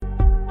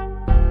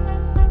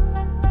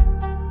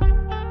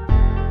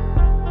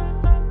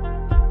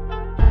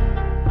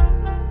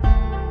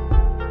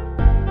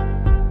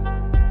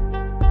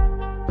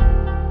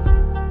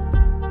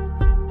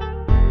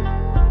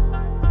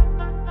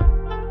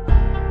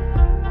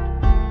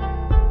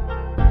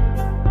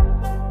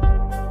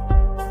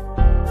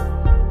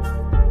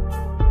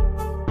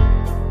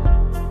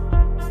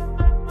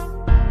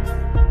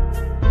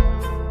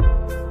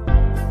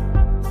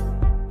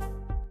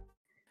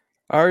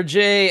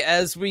RJ,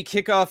 as we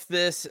kick off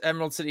this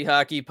Emerald City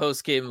Hockey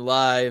postgame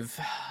live,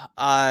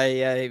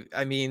 I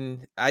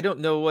mean, I don't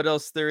know what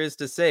else there is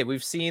to say.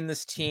 We've seen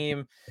this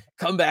team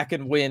come back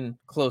and win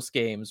close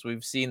games.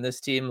 We've seen this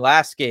team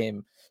last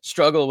game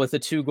struggle with a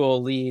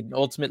 2-goal lead and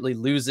ultimately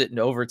lose it in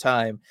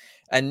overtime.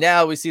 And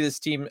now we see this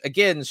team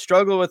again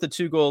struggle with a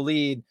 2-goal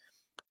lead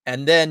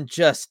and then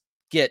just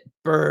get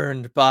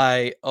burned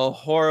by a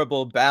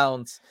horrible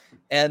bounce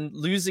and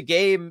lose a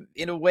game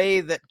in a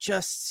way that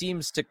just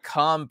seems to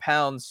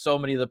compound so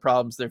many of the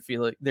problems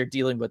they're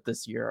dealing with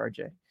this year,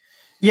 RJ.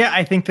 Yeah,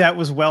 I think that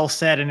was well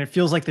said, and it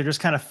feels like they're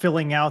just kind of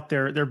filling out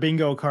their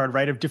bingo card,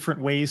 right, of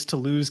different ways to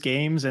lose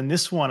games. And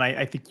this one,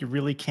 I think you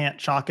really can't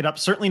chalk it up,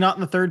 certainly not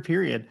in the third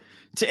period,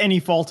 to any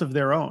fault of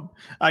their own.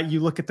 You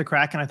look at the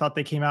Kraken, I thought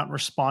they came out and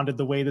responded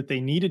the way that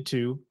they needed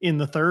to in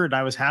the third.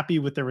 I was happy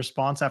with their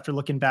response after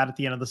looking bad at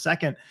the end of the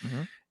second.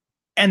 Mm-hmm.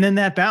 And then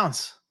that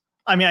bounce.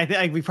 I mean, I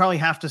think we probably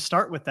have to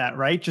start with that,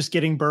 right? Just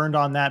getting burned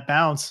on that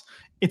bounce.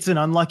 It's an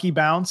unlucky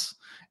bounce.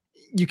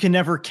 You can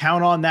never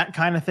count on that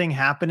kind of thing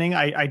happening.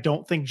 I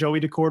don't think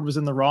Joey Decord was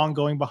in the wrong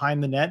going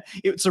behind the net.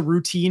 It's a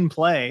routine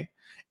play.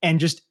 And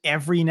just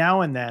every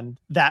now and then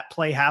that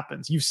play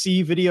happens. You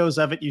see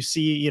videos of it. You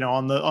see,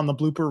 on the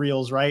blooper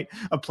reels, right,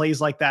 of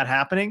plays like that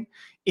happening.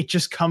 It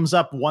just comes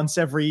up once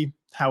every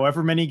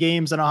however many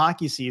games in a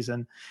hockey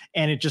season.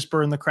 And it just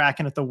burned the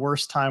Kraken at the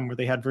worst time where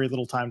they had very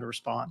little time to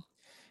respond.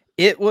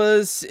 It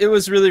was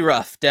really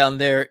rough down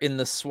there in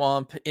the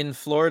swamp in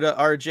Florida,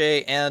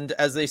 RJ. And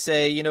as they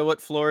say, you know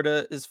what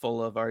Florida is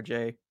full of,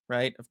 RJ,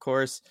 right? Of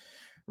course,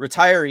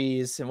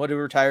 retirees. And what do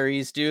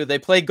retirees do? They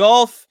play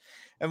golf.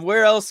 And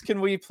where else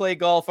can we play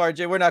golf,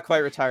 RJ? We're not quite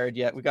retired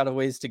yet. We got a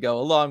ways to go,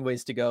 a long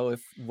ways to go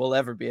if we'll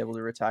ever be able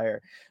to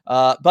retire.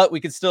 But we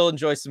can still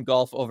enjoy some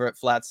golf over at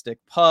Flat Stick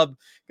Pub.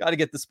 Got to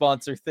get the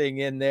sponsor thing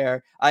in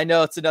there. I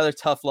know it's another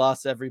tough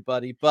loss,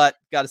 everybody, but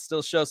got to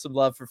still show some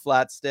love for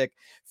Flat Stick,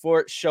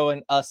 for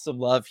showing us some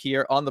love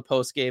here on the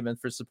post game and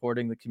for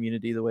supporting the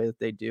community the way that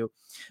they do.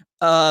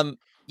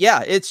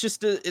 Yeah, it's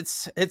just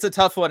it's a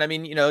tough one. I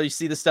mean, you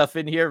see the stuff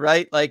in here,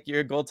 right? Like you're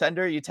a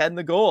goaltender, you tend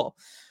the goal.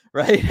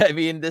 Right. I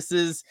mean,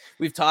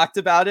 we've talked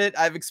about it.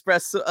 I've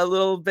expressed a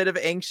little bit of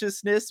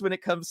anxiousness when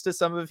it comes to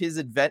some of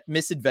his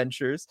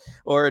misadventures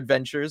or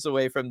adventures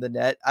away from the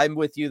net. I'm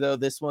with you, though.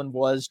 This one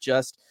was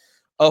just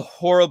a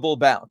horrible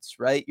bounce,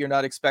 right? You're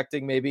not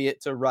expecting maybe it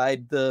to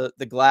ride the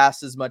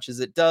glass as much as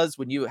it does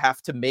when you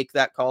have to make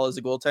that call as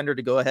a goaltender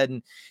to go ahead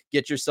and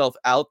get yourself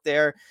out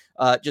there.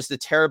 Just a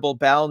terrible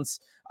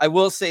bounce. I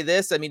will say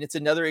this. I mean, it's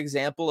another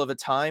example of a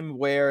time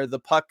where the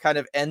puck kind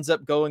of ends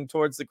up going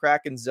towards the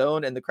Kraken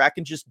zone and the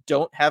Kraken just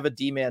don't have a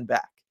D-man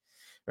back,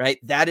 right?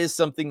 That is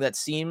something that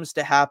seems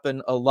to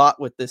happen a lot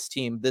with this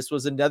team. This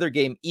was another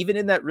game, even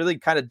in that really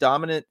kind of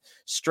dominant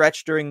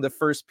stretch during the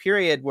first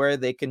period where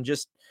they can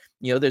just,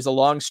 there's a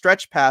long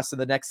stretch pass,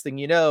 and the next thing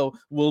you know,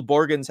 Will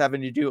Borgen's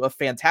having to do a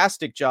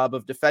fantastic job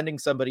of defending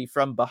somebody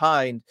from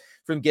behind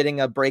from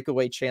getting a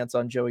breakaway chance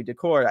on Joey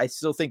Decord. I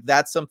still think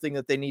that's something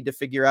that they need to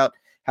figure out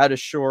how to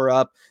shore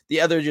up. The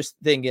other just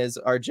thing is,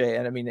 RJ,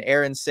 and I mean,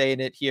 Aaron's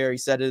saying it here, he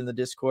said it in the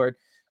Discord,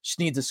 just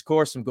need to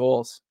score some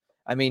goals.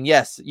 I mean,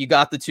 yes, you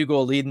got the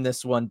 2-goal lead in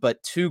this one,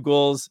 but 2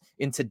 goals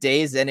in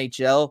today's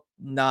NHL,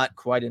 not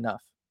quite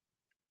enough.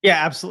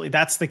 Yeah, absolutely.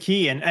 That's the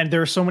key. And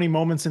there are so many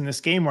moments in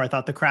this game where I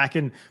thought the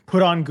Kraken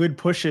put on good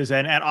pushes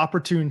and at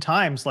opportune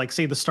times, like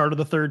say the start of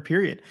the third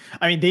period.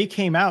 I mean, they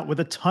came out with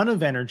a ton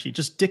of energy,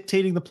 just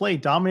dictating the play,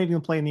 dominating the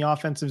play in the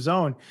offensive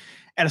zone.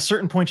 At a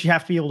certain point, you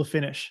have to be able to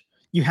finish.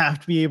 You have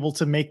to be able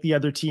to make the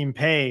other team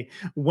pay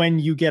when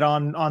you get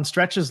on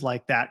stretches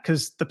like that.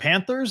 Because the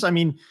Panthers, I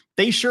mean,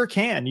 they sure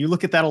can. You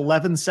look at that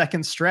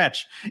 11-second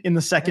stretch in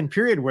the second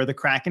period where the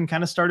Kraken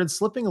kind of started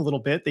slipping a little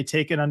bit. They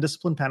take an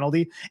undisciplined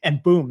penalty,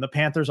 and boom, the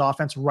Panthers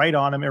offense right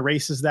on them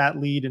erases that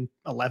lead in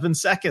 11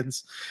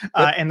 seconds.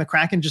 And the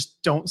Kraken just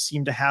don't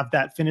seem to have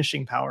that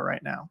finishing power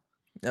right now.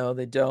 No,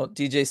 they don't.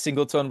 DJ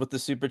Singleton with the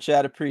super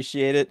chat.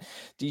 Appreciate it.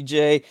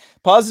 DJ,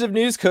 positive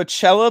news.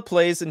 Coachella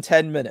plays in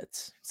 10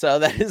 minutes. So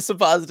that is some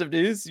positive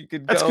news. You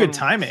could That's good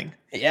timing.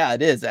 Yeah,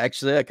 it is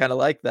actually. I kind of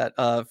like that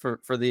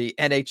for the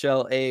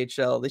NHL,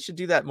 AHL. They should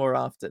do that more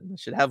often. They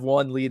should have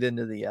one lead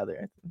into the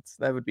other.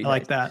 That would be I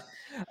nice. like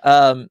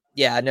that.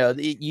 Yeah, no,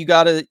 you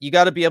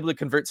gotta be able to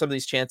convert some of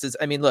these chances.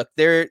 I mean, look,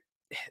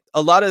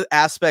 a lot of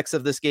aspects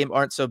of this game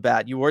aren't so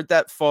bad. You weren't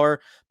that far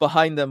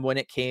behind them when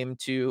it came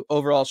to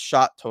overall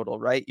shot total,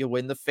 right? You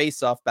win the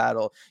face-off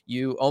battle.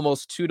 You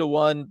almost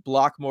 2-1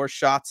 block more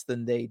shots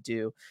than they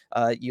do.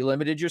 You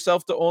limited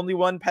yourself to only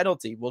one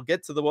penalty. We'll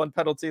get to the one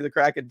penalty the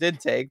Kraken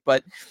did take,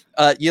 but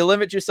you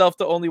limit yourself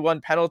to only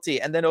one penalty.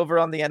 And then over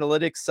on the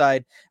analytics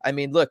side, I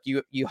mean, look,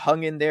 you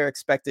hung in there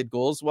expected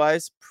goals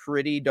wise,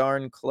 pretty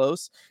darn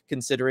close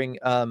considering,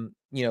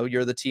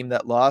 you're the team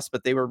that lost,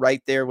 but they were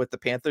right there with the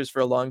Panthers for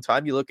a long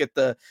time. You look at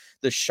the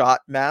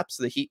shot maps,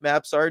 the heat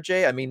maps,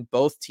 RJ. I mean,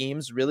 both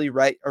teams really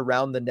right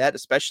around the net,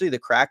 especially the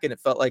Kraken. It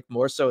felt like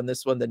more so in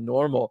this one than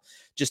normal.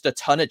 Just a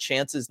ton of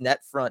chances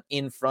net front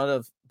in front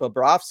of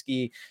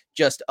Bobrovsky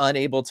just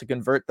unable to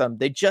convert them.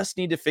 They just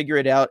need to figure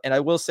it out. And I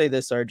will say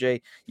this,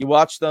 RJ, you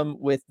watch them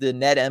with the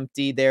net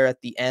empty there at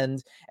the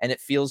end, and it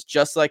feels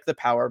just like the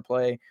power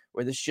play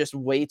where there's just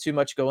way too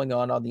much going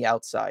on the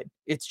outside.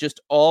 It's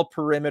just all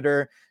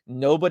perimeter.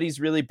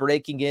 Nobody's really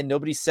breaking in.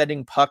 Nobody's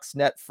setting pucks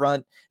net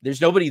front.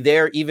 There's nobody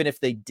there, even if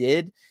they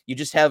did. You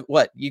just have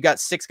you got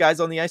 6 guys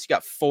on the ice. You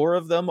got 4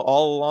 of them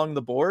all along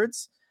the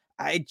boards.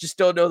 I just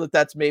don't know that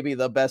that's maybe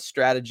the best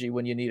strategy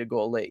when you need a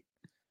goal late.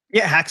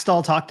 Yeah,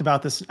 Hackstall talked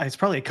about this. It's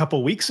probably a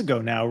couple weeks ago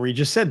now, where he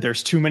just said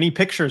there's too many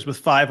pictures with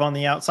 5 on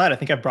the outside. I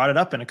think I brought it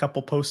up in a couple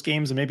post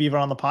games and maybe even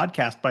on the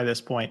podcast by this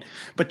point.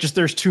 But just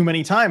there's too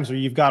many times where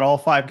you've got all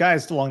 5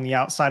 guys along the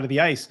outside of the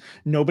ice,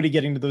 nobody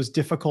getting to those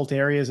difficult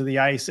areas of the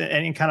ice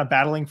and kind of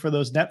battling for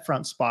those net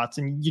front spots.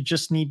 And you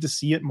just need to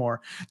see it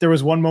more. There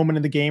was one moment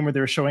in the game where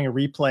they were showing a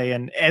replay,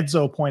 and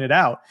Edzo pointed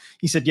out,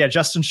 he said, yeah,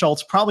 Justin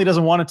Schultz probably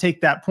doesn't want to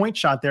take that point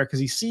shot there because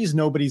he sees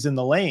nobody's in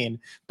the lane,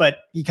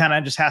 but he kind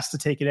of just has to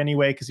take it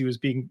anyway because he was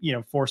being,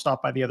 forced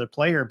off by the other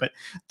player. But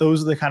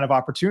those are the kind of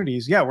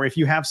opportunities, where if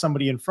you have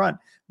somebody in front,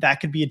 that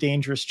could be a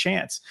dangerous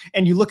chance.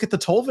 And you look at the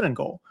Tolvanen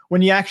goal,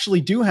 when you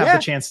actually do have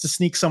the chance to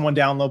sneak someone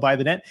down low by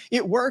the net,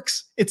 it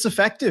works. It's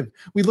effective.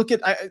 We look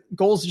at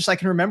goals just I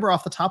can remember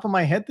off the top of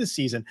my head this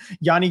season.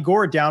 Yanni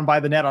Gourde down by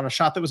the net on a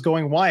shot that was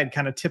going wide,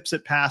 kind of tips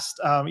it past,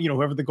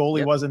 whoever the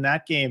goalie was in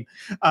that game.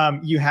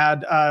 You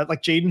had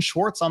like Jaden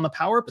Schwartz on the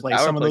power play.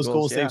 Some of those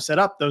goals they've set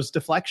up, those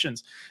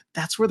deflections.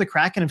 That's where the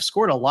Kraken have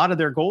scored a lot of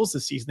their goals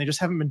this season. They just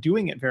haven't been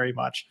doing it very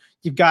much.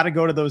 You've got to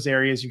go to those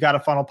areas. You've got to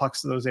funnel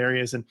pucks to those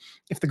areas. And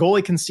if the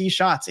goalie can see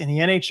shots in the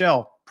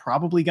NHL,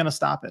 probably going to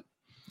stop it.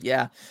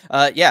 Yeah.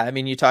 I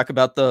mean, you talk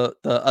about the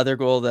other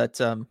goal that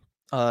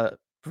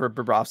for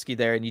Bobrovsky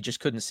there, and you just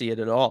couldn't see it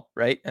at all,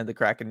 right? And the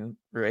Kraken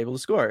were able to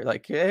score.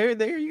 Like, hey,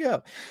 there you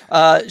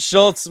go.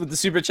 Schultz with the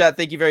super chat,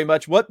 thank you very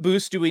much. What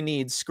boost do we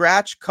need?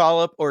 Scratch, call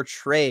up, or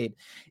trade?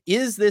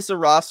 Is this a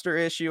roster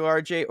issue,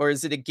 RJ, or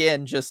is it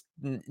again just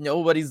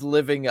nobody's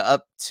living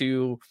up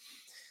to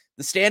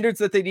the standards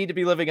that they need to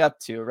be living up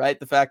to, right?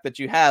 The fact that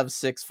you have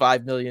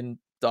 $5 million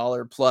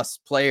plus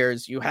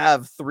players, you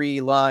have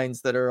 3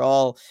 lines that are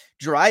all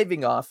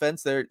driving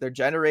offense. They're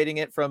generating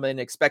it from an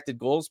expected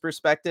goals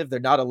perspective. They're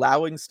not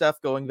allowing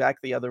stuff going back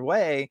the other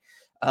way.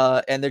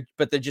 And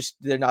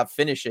they're not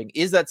finishing.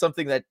 Is that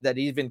something that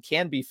even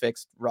can be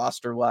fixed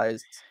roster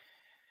wise?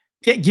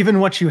 Yeah, given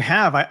what you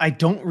have, I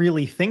don't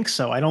really think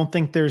so. I don't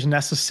think there's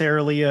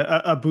necessarily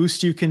a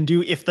boost you can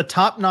do if the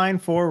top 9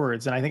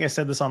 forwards, and I think I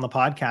said this on the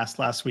podcast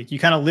last week, you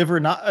kind of live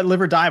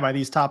or die by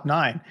these top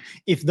 9.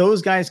 If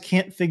those guys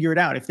can't figure it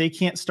out, if they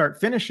can't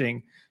start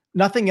finishing,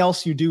 nothing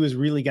else you do is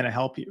really going to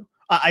help you.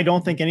 I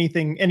don't think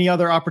any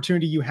other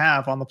opportunity you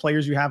have on the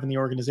players you have in the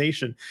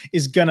organization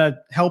is going to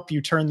help you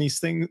turn this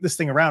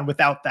thing around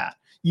without that.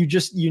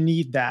 You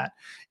need that.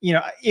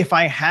 If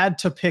I had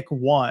to pick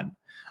one,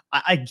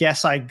 I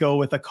guess I'd go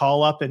with a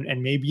call up and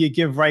maybe you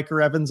give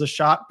Riker Evans a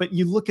shot, but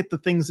you look at the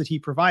things that he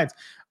provides.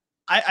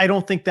 I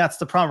don't think that's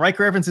the problem.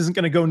 Riker Evans isn't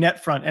going to go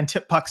net front and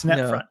tip pucks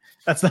net front.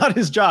 That's not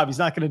his job. He's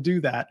not going to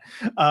do that.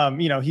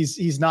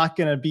 He's not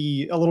going to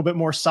be a little bit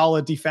more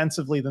solid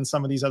defensively than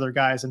some of these other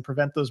guys and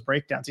prevent those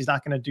breakdowns. He's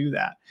not going to do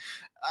that.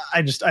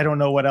 I don't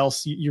know what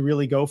else you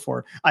really go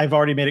for. I've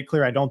already made it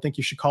clear. I don't think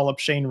you should call up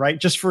Shane Wright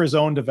just for his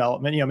own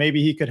development.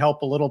 Maybe he could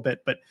help a little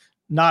bit, but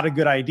not a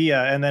good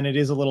idea. And then it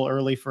is a little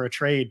early for a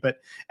trade, but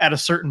at a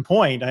certain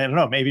point, I don't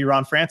know, maybe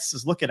Ron Francis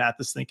is looking at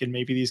this thinking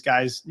maybe these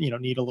guys,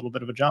 need a little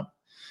bit of a jump.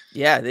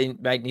 Yeah, they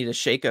might need a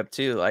shakeup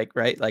too,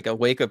 right? Like a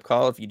wake-up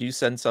call if you do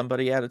send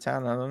somebody out of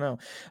town. I don't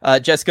know.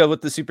 Jessica with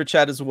the super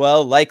chat as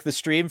well. Like the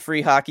stream,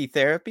 free hockey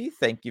therapy.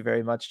 Thank you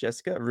very much,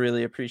 Jessica.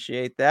 Really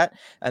appreciate that.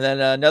 And then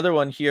another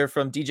one here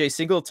from DJ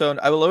Singletone.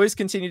 I will always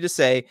continue to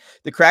say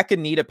the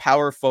Kraken need a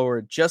power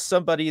forward, just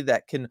somebody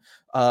that can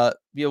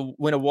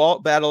win a wall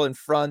battle in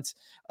front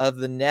of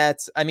the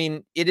net. I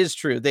mean, it is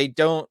true. They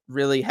don't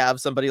really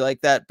have somebody like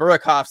that.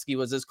 Burakovsky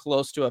was as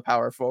close to a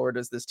power forward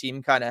as this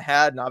team kind of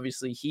had. And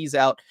obviously he's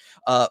out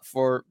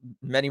for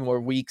many more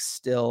weeks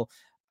still.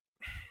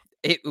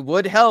 It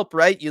would help,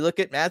 right? You look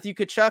at Matthew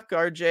Tkachuk,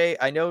 RJ.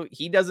 I know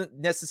he doesn't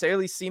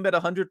necessarily seem at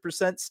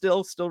 100%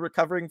 still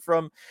recovering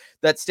from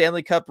that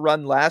Stanley Cup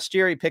run last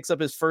year. He picks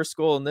up his first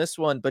goal in this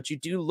one, but you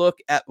do look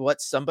at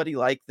what somebody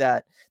like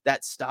that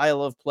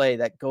style of play,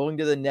 that going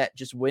to the net,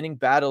 just winning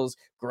battles,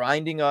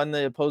 grinding on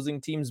the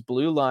opposing team's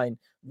blue line,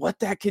 what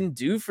that can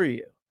do for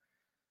you.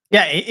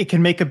 Yeah, it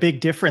can make a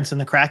big difference,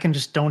 and the Kraken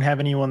just don't have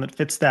anyone that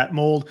fits that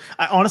mold.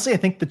 I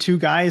think the 2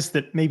 guys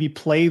that maybe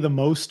play the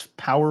most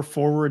power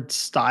forward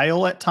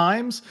style at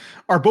times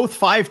are both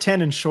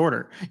 5'10" and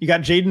shorter. You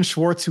got Jaden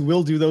Schwartz, who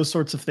will do those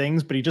sorts of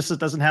things, but he just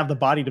doesn't have the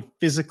body to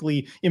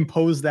physically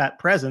impose that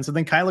presence. And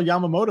then Kyler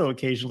Yamamoto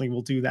occasionally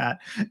will do that.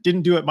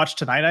 Didn't do it much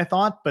tonight, I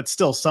thought, but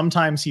still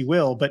sometimes he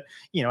will. But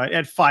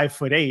at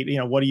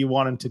 5'8", what do you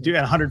want him to do?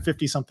 At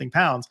 150 something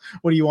pounds,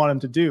 what do you want him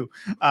to do?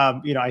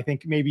 I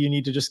think maybe you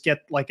need to just get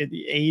like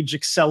the age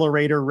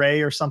accelerator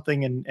ray or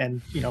something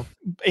and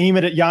aim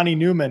it at Yanni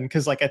Newman,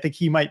 because I think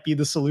he might be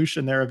the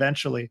solution there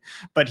eventually,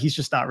 but he's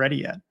just not ready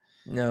yet.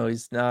 No,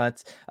 he's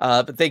not.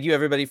 But thank you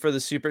everybody for the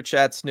super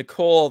chats.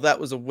 Nicole, that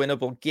was a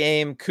winnable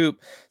game.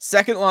 Coop,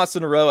 second loss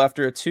in a row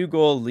after a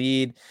 2-goal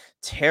lead.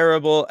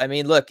 Terrible. I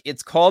mean, look,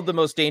 it's called the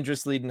most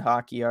dangerous lead in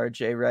hockey,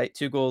 RJ, right?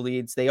 2-goal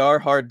leads. They are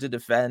hard to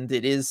defend.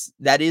 That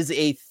is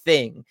a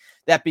thing.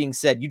 That being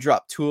said, you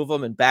drop 2 of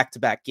them in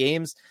back-to-back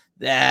games.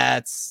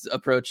 That's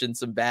approaching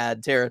some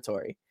bad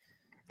territory.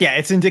 Yeah,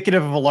 it's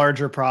indicative of a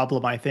larger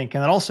problem, I think.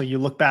 And then also you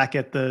look back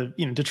at the,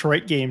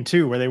 Detroit game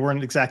too, where they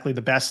weren't exactly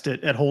the best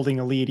at holding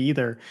a lead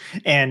either.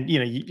 And,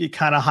 it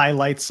kind of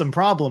highlights some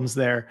problems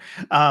there.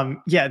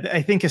 Yeah,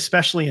 I think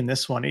especially in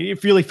this one,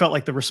 it really felt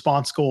like the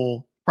response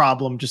goal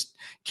problem just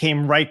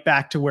came right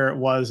back to where it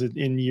was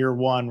in year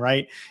one,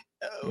 right?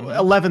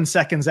 11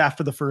 seconds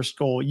after the first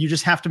goal, you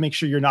just have to make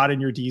sure you're not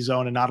in your D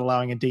zone and not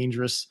allowing a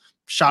dangerous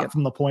shot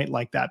from the point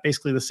like that.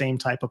 Basically the same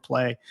type of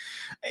play.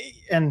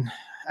 And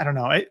I don't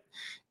know.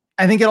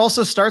 I think it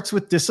also starts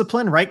with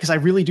discipline, right? Because I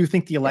really do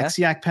think the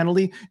Alexiak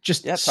penalty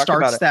just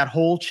starts that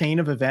whole chain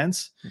of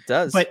events. It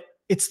does. But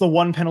it's the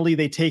one penalty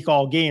they take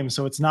all game.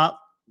 So it's not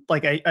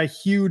like a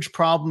huge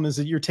problem is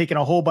that you're taking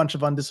a whole bunch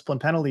of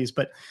undisciplined penalties,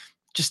 but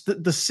just the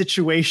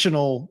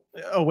situational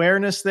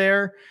awareness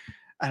there.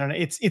 I don't know.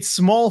 It's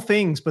small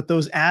things, but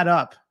those add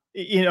up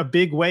in a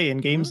big way in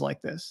games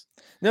like this.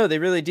 No, they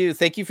really do.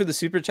 Thank you for the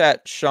super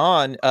chat,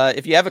 Sean.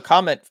 If you have a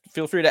comment,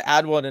 feel free to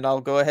add one and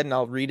I'll go ahead and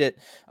I'll read it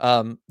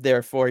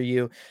there for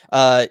you.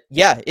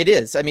 Yeah, it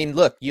is. I mean,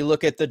 look, you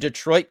look at the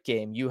Detroit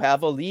game. You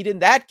have a lead in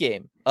that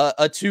game,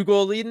 a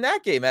 2-goal lead in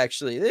that game,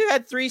 actually. They've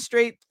had 3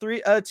 straight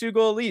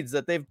 2-goal leads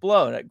that they've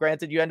blown.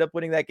 Granted, you end up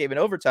winning that game in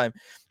overtime,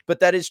 but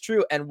that is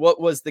true. And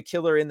what was the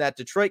killer in that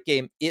Detroit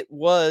game? It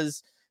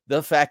was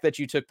the fact that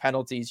you took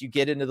penalties. You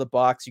get into the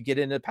box, you get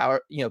into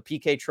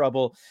PK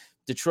trouble.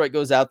 Detroit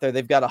goes out there.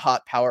 They've got a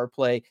hot power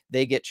play.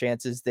 They get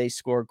chances. They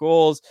score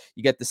goals.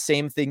 You get the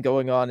same thing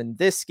going on in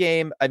this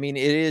game. I mean,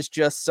 it is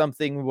just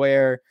something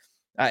where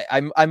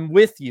I'm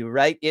with you,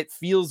 right? It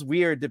feels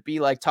weird to be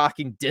like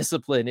talking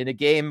discipline in a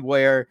game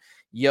where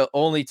you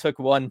only took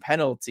 1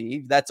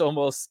 penalty. That's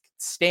almost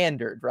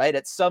standard, right?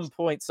 At some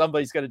point,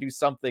 somebody's going to do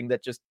something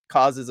that just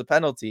causes a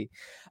penalty.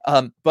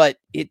 But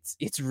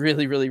it's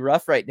really, really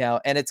rough right now.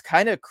 And it's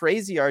kind of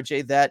crazy,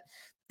 RJ, that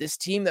this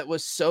team that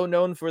was so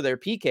known for their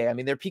PK. I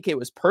mean, their PK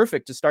was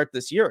perfect to start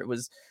this year. It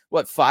was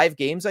 5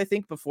 games, I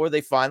think, before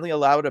they finally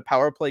allowed a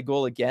power play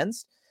goal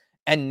against.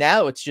 And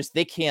now it's just,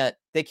 they can't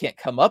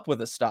come up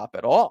with a stop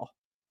at all.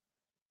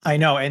 I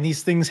know. And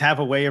these things have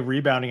a way of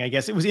rebounding, I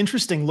guess. It was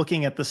interesting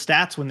looking at the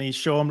stats when they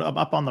show them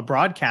up on the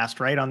broadcast,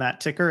 right? On that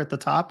ticker at the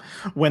top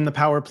when the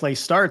power play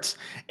starts.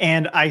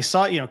 And I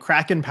saw,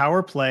 Kraken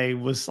power play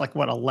was like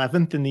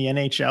 11th in the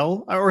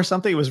NHL or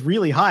something. It was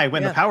really high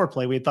when the power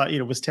play, we thought,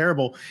 was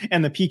terrible.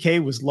 And the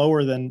PK was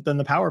lower than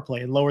the power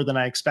play and lower than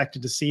I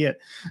expected to see it.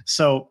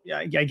 So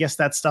I guess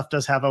that stuff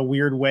does have a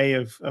weird way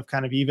of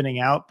kind of evening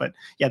out. But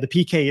yeah, the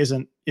PK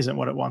isn't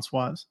what it once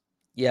was.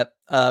 Yep.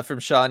 From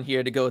Sean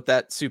here to go with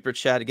that super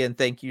chat again.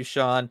 Thank you,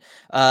 Sean.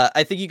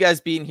 I think you guys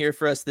being here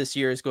for us this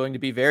year is going to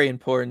be very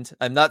important.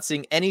 I'm not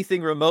seeing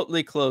anything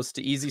remotely close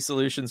to easy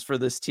solutions for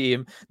this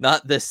team.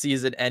 Not this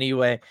season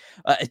anyway.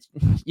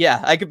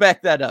 Yeah, I could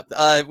back that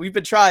up. We've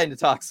been trying to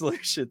talk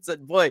solutions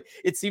and boy,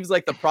 it seems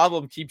like the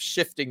problem keeps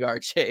shifting,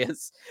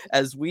 RJ,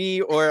 as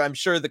we, or I'm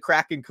sure the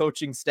Kraken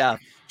coaching staff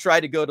try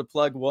to go to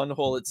plug one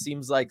hole. It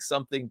seems like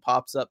something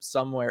pops up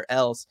somewhere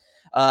else.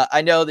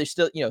 I know there's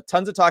still,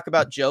 tons of talk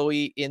about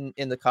Joey in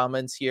the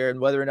comments here and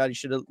whether or not he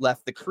should have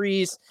left the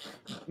crease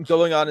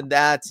going on in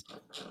that.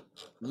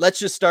 Let's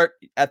just start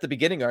at the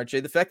beginning,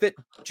 RJ. The fact that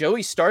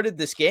Joey started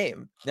this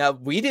game. Now,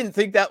 we didn't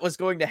think that was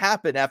going to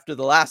happen after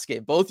the last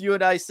game. Both you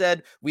and I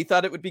said we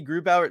thought it would be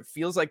Grubauer. It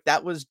feels like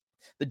that was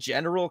the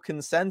general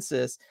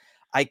consensus.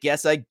 I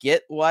guess I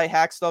get why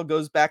Hackstall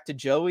goes back to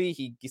Joey.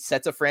 He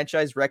sets a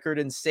franchise record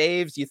in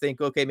saves. You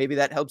think, okay, maybe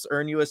that helps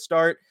earn you a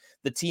start.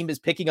 The team is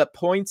picking up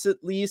points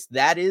at least.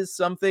 That is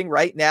something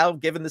right now,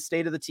 given the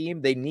state of the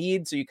team, they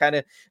need. So you kind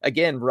of,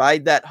 again,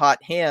 ride that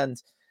hot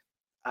hand.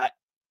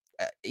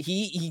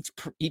 He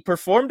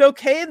performed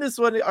okay in this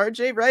one,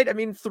 RJ, right? I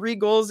mean, 3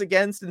 goals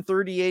against and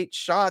 38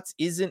 shots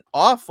isn't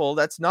awful.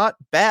 That's not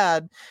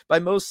bad by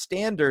most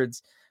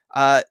standards.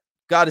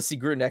 Got to see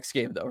Gru next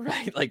game though,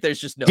 right? Like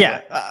there's just no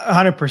way.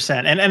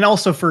 100%. And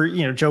also for,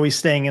 Joey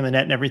staying in the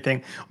net and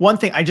everything. One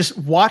thing, I just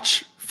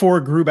watch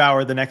for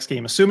Grubauer the next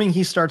game, assuming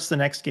he starts the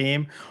next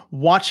game,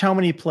 watch how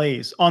many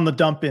plays on the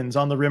dump ins,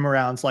 on the rim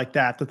arounds like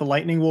that the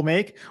Lightning will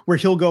make, where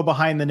he'll go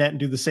behind the net and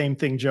do the same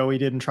thing Joey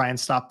did and try and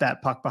stop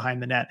that puck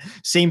behind the net.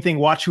 Same thing,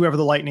 watch whoever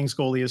the Lightning's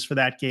goalie is for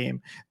that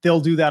game.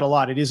 They'll do that a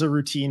lot. It is a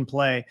routine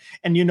play.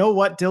 And you know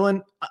what,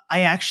 Dylan?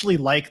 I actually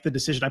like the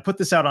decision. I put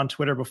this out on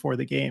Twitter before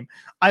the game.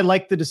 I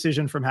like the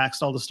decision from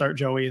Hackstall to start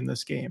Joey in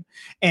this game.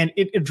 And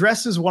it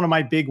addresses one of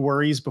my big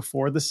worries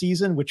before the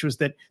season, which was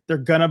that they're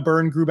going to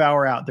burn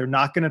Grubauer out. They're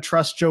not going to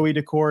trust Joey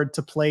Decord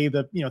to play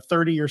the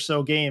 30 or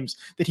so games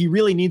that he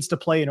really needs to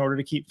play in order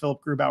to keep Philip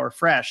Grubauer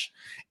fresh.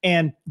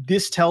 And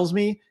this tells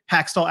me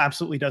Hackstall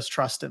absolutely does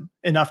trust him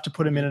enough to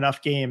put him in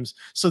enough games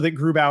so that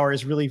Grubauer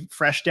is really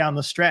fresh down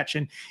the stretch.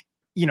 And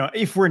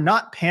if we're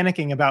not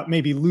panicking about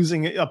maybe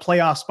losing a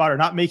playoff spot or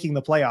not making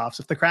the playoffs,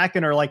 if the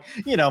Kraken are like,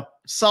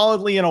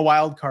 solidly in a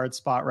wild card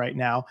spot right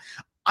now,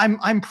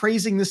 I'm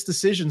praising this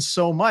decision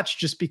so much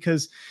just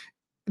because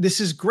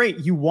this is great.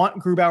 You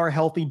want Grubauer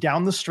healthy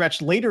down the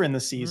stretch later in the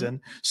season.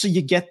 Mm-hmm. So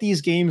you get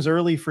these games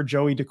early for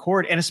Joey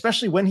Daccord, and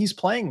especially when he's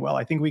playing well.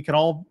 I think we can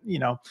all,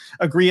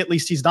 agree at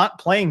least he's not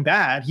playing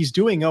bad. He's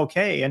doing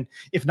okay. And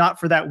if not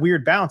for that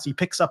weird bounce, he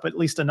picks up at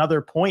least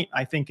another point,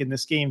 I think, in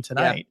this game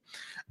tonight.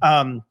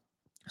 Yeah.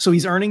 So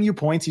he's earning you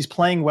points. He's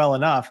playing well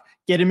enough.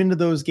 Get him into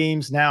those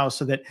games now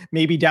so that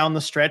maybe down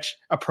the stretch,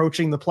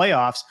 approaching the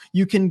playoffs,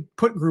 you can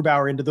put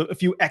Grubauer into a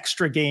few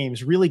extra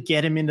games, really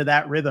get him into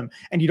that rhythm,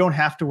 and you don't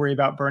have to worry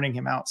about burning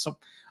him out. So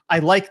I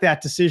like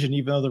that decision,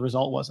 even though the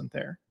result wasn't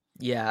there.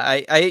 Yeah,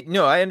 I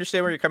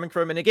understand where you're coming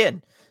from. And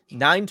again,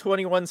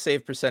 921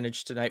 save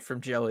percentage tonight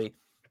from Joey.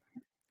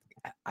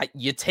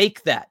 You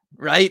take that,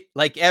 right?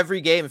 Like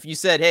every game, if you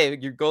said, hey,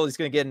 your goalie's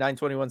going to get a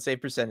 921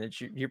 save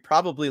percentage, you're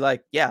probably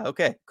like, yeah,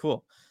 okay,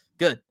 cool.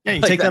 Good. Yeah,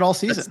 you take that all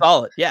season. That's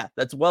solid. Yeah,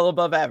 that's well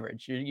above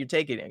average. You're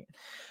taking it.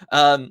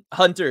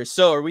 Hunter,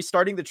 so are we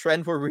starting the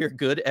trend where we're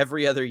good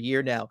every other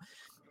year now?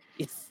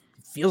 It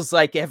feels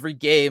like every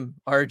game,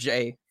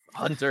 RJ,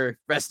 Hunter,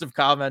 rest of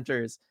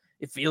commenters,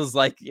 it feels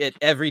like it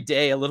every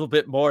day a little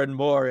bit more and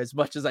more, as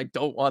much as I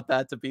don't want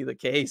that to be the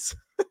case.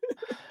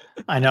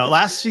 I know.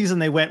 Last season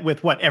they went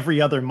with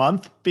every other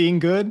month being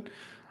good.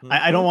 Mm-hmm.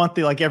 I don't want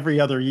the every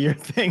other year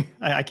thing.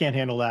 I can't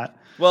handle that.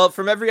 Well,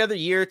 from every other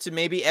year to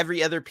maybe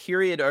every other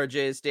period,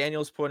 RJ, as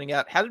Daniel's pointing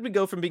out, how did we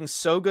go from being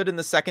so good in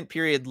the second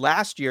period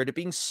last year to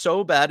being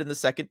so bad in the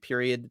second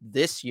period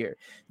this year?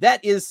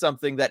 That is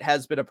something that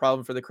has been a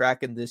problem for the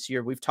Kraken this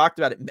year. We've talked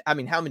about it. I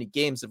mean, how many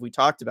games have we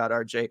talked about,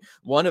 RJ?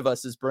 One of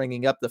us is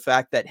bringing up the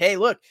fact that, hey,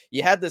 look,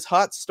 you had this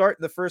hot start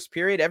in the first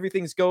period.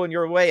 Everything's going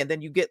your way. And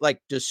then you get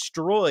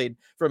destroyed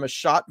from a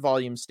shot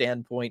volume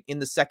standpoint in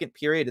the second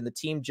period. And the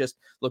team just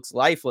looks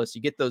lifeless.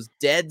 You get those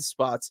dead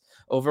spots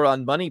over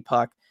on Money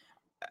Puck.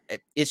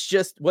 It's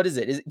just, what is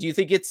it? Do you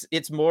think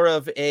it's more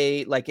of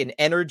an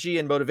energy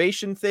and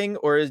motivation thing,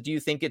 or do you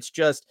think it's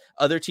just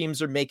other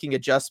teams are making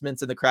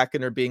adjustments and the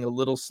Kraken are being a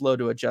little slow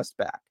to adjust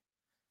back?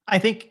 I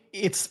think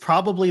it's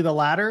probably the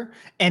latter.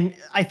 And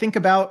I think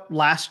about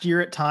last year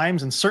at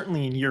times, and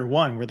certainly in year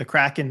one, where the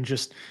Kraken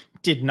just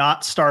did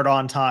not start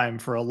on time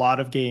for a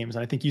lot of games.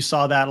 And I think you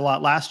saw that a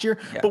lot last year,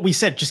 but we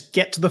said, just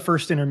get to the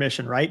first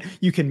intermission, right?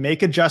 You can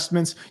make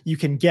adjustments, you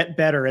can get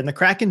better. And the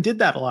Kraken did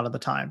that a lot of the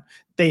time.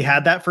 They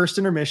had that first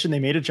intermission, they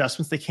made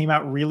adjustments, they came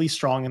out really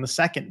strong in the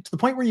second, to the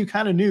point where you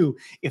kind of knew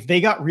if they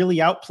got really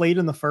outplayed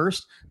in the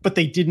first, but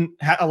they didn't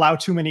allow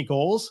too many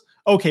goals,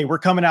 okay, we're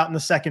coming out in the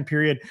second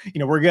period,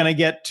 we're going to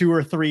get 2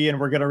 or 3 and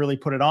we're going to really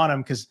put it on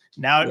them, because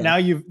now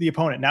you've the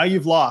opponent, now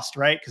you've lost,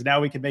 right? Because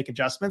now we can make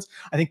adjustments.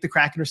 I think the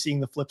Kraken are seeing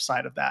the flip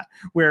side of that,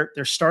 where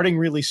they're starting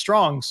really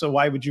strong. So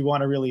why would you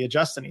want to really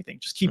adjust anything?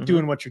 Just keep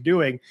doing what you're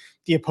doing.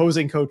 The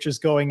opposing coach is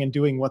going and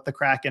doing what the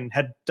Kraken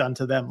had done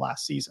to them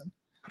last season.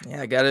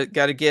 Yeah,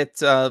 gotta get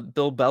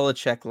Bill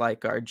Belichick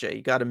like, RJ.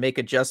 You got to make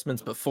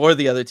adjustments before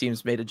the other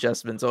teams made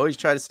adjustments. Always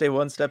try to stay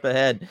one step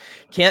ahead.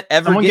 Can't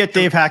ever get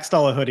Dave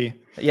Hackstall a hoodie.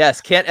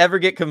 Yes, can't ever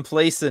get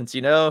complacent.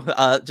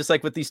 Just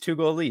like with these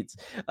 2-goal leads.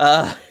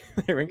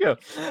 There we go.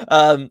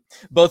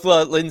 Both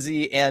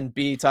Lindsay and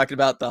B talking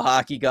about the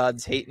hockey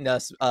gods hating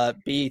us.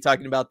 B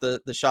talking about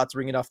the shots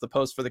ringing off the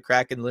post for the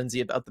Kraken. Lindsay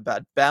about the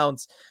bad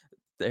bounce.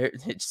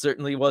 It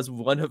certainly was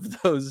one of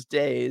those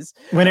days.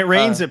 When it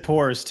rains, it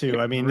pours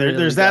too. I mean, really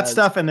there's that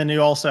stuff, and then you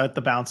also have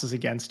the bounces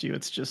against you.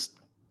 It's just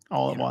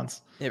all at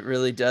once. It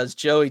really does.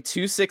 Joey,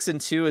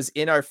 2-6-2 is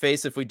in our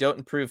face if we don't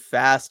improve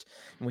fast.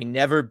 We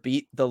never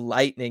beat the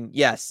Lightning.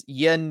 Yes,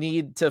 you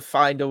need to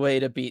find a way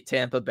to beat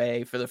Tampa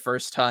Bay for the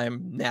first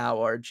time now,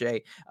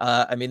 RJ.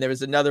 I mean, there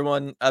was another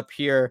one up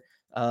here.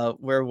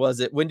 Where was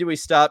it? When do we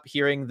stop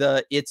hearing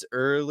the "it's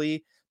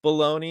early"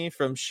 baloney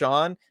from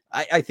Sean?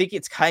 I think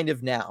it's kind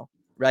of now.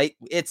 Right?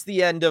 It's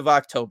the end of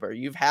October.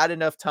 You've had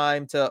enough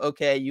time to,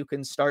 okay, you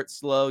can start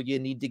slow. You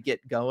need to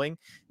get going.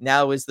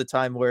 Now is the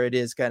time where it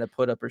is kind of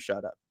put up or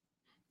shut up.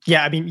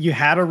 Yeah, I mean, you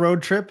had a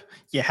road trip,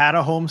 you had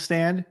a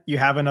homestand, you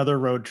have another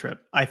road trip.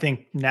 I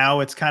think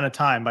now it's kind of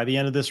time. By the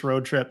end of this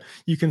road trip,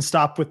 you can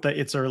stop with the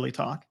 "it's early"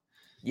 talk.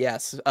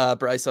 Yes,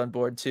 Bryce on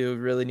board too.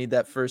 Really need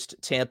that first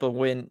Tampa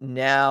win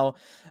now.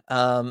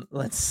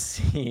 Let's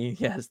see.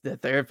 Yes, the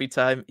therapy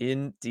time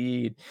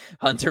indeed.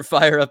 Hunter,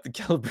 fire up the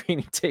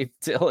Calabrini tape,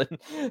 Dylan.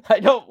 I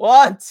don't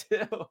want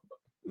to.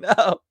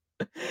 No.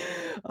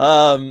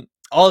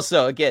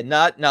 Also, again,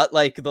 not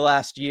like the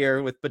last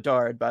year with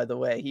Bedard, by the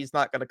way. He's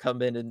not going to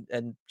come in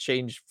and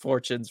change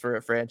fortunes for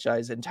a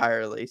franchise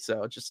entirely.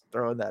 So just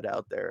throwing that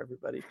out there,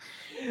 everybody.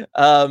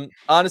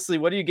 Honestly,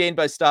 what do you gain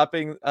by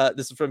stopping?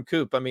 This is from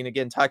Coop. I mean,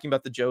 again, talking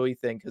about the Joey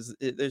thing, because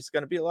there's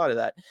going to be a lot of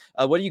that.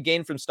 What do you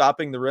gain from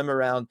stopping the rim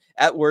around?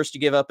 At worst, you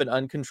give up an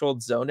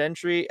uncontrolled zone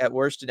entry. At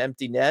worst, an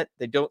empty net.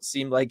 They don't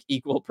seem like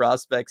equal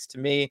prospects to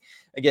me.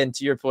 Again,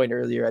 to your point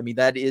earlier, I mean,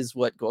 that is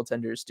what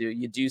goaltenders do.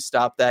 You do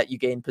stop that. You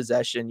gain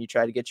possession. You try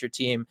try to get your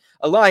team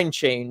a line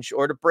change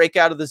or to break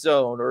out of the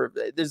zone, or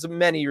there's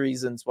many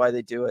reasons why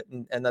they do it.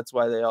 And that's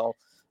why they all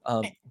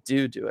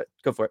do it.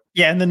 Go for it.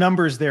 Yeah, and the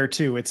numbers there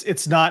too.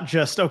 It's not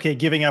just okay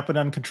giving up an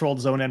uncontrolled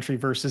zone entry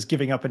versus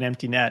giving up an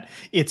empty net.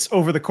 It's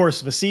over the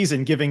course of a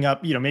season giving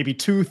up, maybe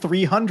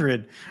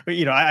 200-300.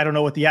 I don't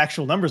know what the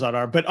actual numbers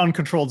are, but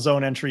uncontrolled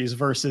zone entries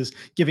versus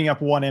giving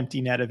up one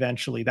empty net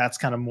eventually. That's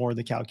kind of more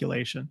the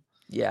calculation.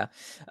 Yeah.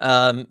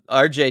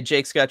 RJ,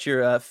 Jake's got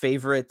your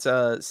favorite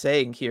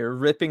saying here: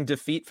 ripping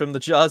defeat from the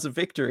jaws of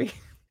victory.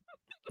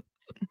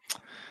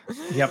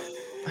 Yep.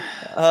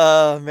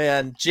 Oh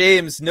man,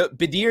 James,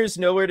 Beniers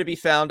nowhere to be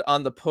found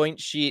on the point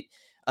sheet.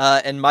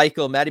 And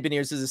Michael, Matty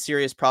Beniers is a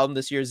serious problem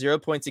this year. 0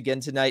 points again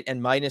tonight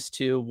and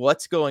 -2.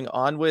 What's going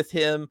on with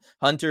him?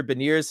 Hunter,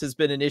 Beniers has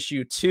been an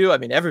issue too. I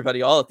mean,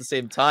 everybody all at the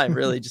same time,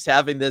 really, just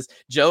having this.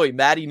 Joey,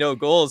 Matty, no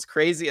goals,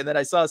 crazy. And then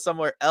I saw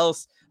somewhere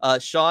else,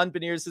 Sean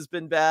Beniers has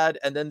been bad.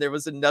 And then there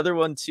was another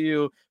one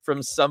too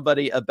from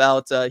somebody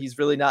about he's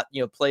really not,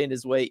 playing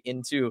his way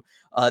into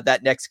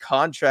that next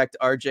contract,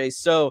 RJ.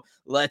 So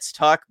let's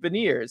talk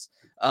Beniers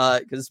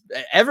because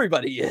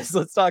everybody is.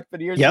 Let's talk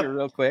Beniers here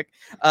real quick.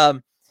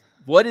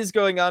 What is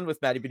going on with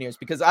Matty Beniers?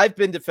 Because I've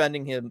been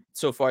defending him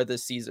so far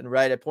this season,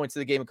 right? I pointed to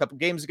the game a couple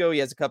games ago. He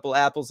has a couple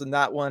apples in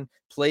that one,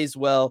 plays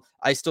well.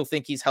 I still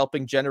think he's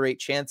helping generate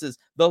chances.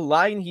 The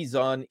line he's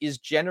on is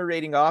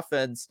generating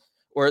offense,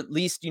 or at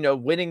least,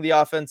 winning the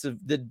offensive,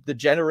 the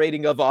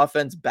generating of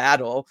offense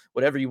battle,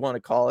 whatever you want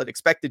to call it,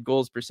 expected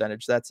goals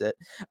percentage. That's it.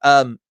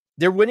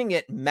 They're winning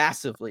it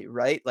massively,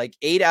 right? Like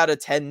 8 out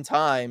of 10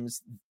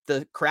 times,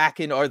 the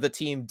Kraken are the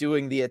team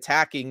doing the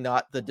attacking,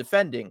 not the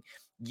defending.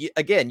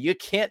 Again, you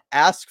can't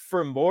ask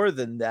for more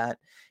than that.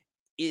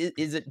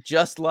 Is it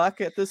just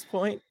luck at this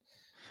point?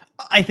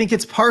 I think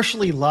it's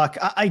partially luck.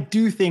 I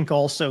do think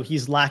also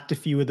he's lacked a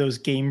few of those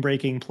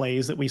game-breaking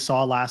plays that we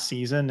saw last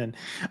season. And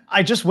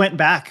I just went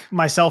back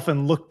myself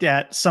and looked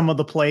at some of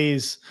the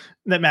plays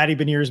that Matty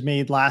Beniers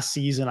made last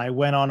season. I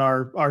went on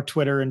our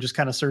Twitter and just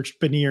kind of searched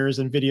Beniers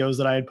and videos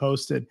that I had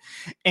posted.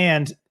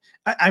 And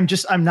I'm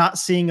not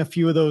seeing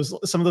some of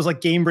those like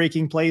game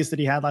breaking plays that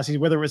he had last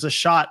season, whether it was a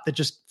shot that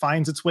just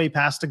finds its way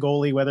past a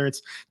goalie, whether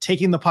it's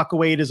taking the puck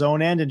away at his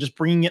own end and just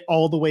bringing it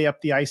all the way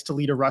up the ice to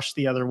lead a rush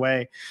the other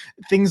way.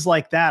 Things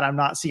like that I'm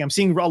not seeing. I'm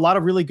seeing a lot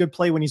of really good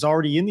play when he's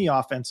already in the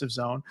offensive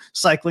zone,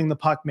 cycling the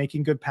puck,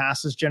 making good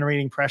passes,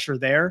 generating pressure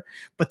there.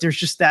 But there's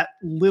just that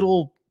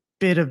little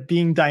bit of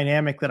being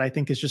dynamic that I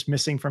think is just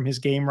missing from his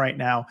game right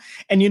now.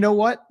 And you know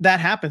what? That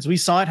happens. We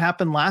saw it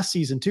happen last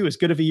season too. As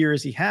good of a year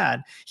as he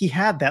had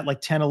that like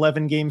 10,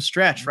 11 game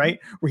stretch, right?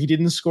 Where he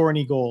didn't score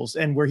any goals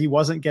and where he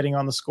wasn't getting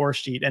on the score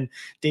sheet. And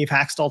Dave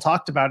Haxtell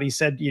talked about it. He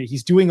said,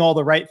 he's doing all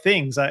the right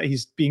things.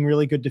 He's being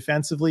really good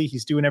defensively.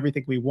 He's doing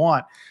everything we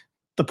want.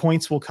 The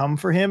points will come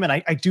for him. And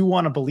I do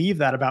want to believe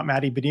that about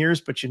Matty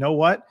Beniers, but you know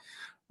what?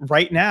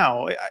 Right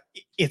now,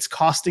 it's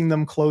costing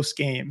them close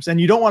games.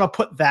 And you don't want to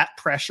put that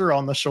pressure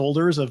on the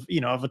shoulders of,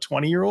 of a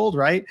 20-year-old,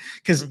 right?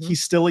 Because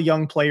he's still a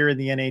young player in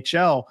the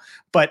NHL,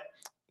 but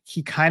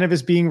he kind of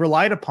is being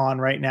relied upon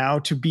right now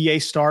to be a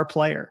star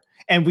player.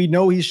 And we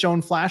know he's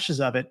shown flashes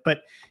of it,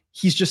 but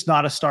he's just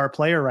not a star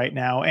player right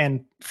now.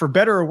 And for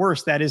better or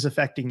worse, that is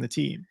affecting the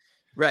team.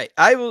 Right.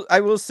 I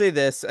will say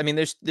this. I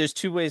mean, there's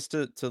two ways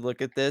to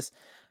look at this.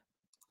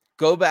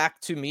 Go back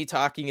to me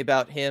talking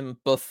about him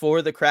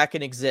before the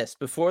Kraken exist,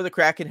 before the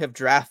Kraken have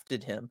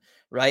drafted him,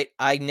 right?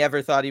 I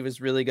never thought he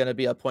was really going to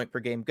be a point per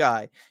game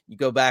guy. You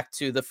go back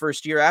to the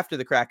first year after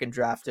the Kraken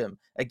draft him.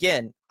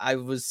 Again, I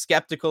was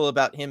skeptical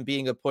about him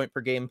being a point per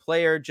game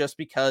player just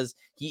because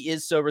he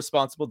is so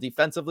responsible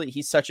defensively.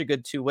 He's such a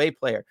good two-way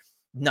player.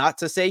 Not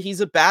to say he's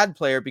a bad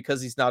player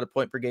because he's not a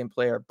point per game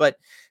player, but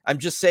I'm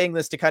just saying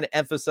this to kind of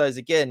emphasize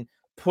again,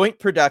 point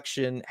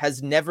production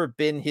has never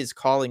been his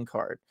calling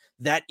card.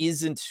 That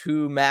isn't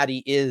who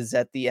Matty is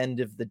at the end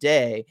of the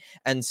day.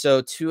 And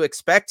so to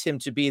expect him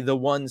to be the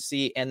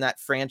 1C and that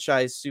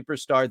franchise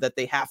superstar that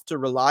they have to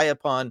rely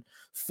upon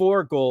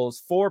for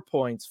goals, for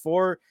points,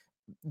 for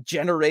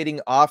generating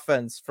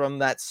offense from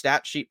that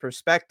stat sheet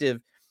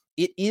perspective,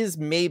 it is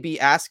maybe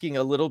asking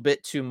a little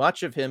bit too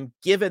much of him,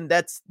 given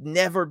that's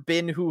never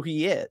been who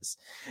he is.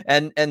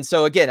 And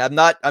so again, I'm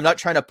not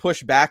trying to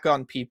push back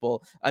on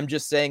people. I'm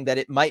just saying that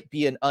it might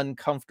be an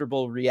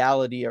uncomfortable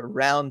reality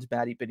around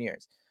Matty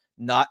Beniers.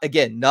 Not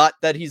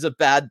that he's a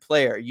bad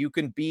player. You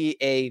can be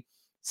a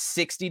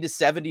 60 to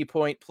 70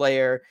 point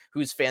player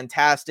who's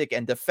fantastic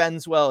and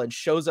defends well and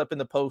shows up in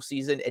the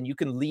postseason, and you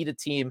can lead a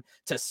team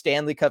to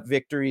Stanley Cup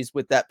victories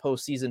with that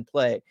postseason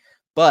play.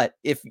 But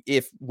if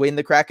when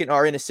the Kraken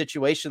are in a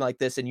situation like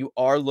this and you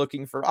are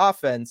looking for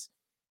offense,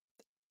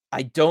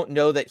 I don't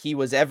know that he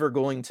was ever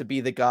going to be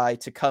the guy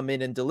to come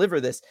in and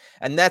deliver this.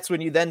 And that's when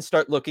you then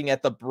start looking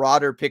at the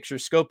broader picture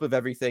scope of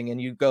everything.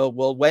 And you go,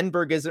 well,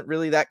 Wenberg isn't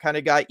really that kind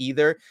of guy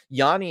either.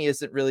 Yanni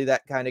isn't really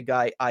that kind of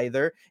guy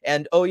either.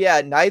 And oh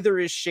yeah, neither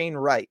is Shane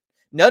Wright.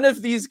 None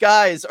of these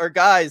guys are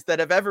guys that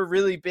have ever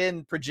really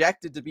been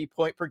projected to be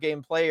point per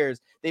game players.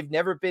 They've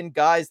never been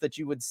guys that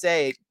you would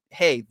say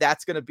hey,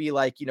 that's going to be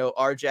like,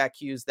 our Jack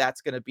Hughes,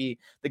 that's going to be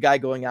the guy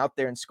going out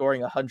there and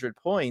scoring 100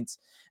 points.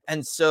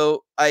 And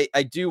so I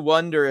do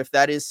wonder if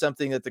that is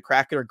something that the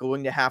Kraken are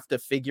going to have to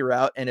figure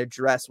out and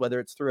address, whether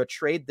it's through a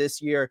trade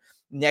this year,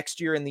 next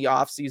year in the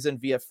offseason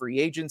via free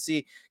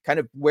agency, kind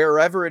of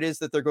wherever it is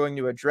that they're going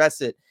to address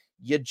it.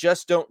 You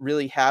just don't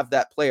really have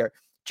that player.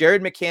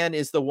 Jared McCann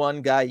is the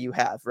one guy you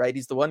have, right?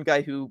 He's the one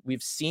guy who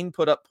we've seen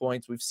put up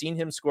points. We've seen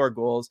him score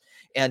goals.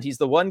 And he's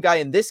the one guy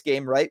in this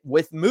game, right,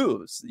 with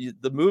moves.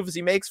 The moves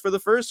he makes for the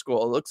first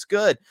goal looks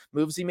good.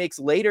 Moves he makes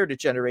later to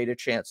generate a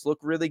chance look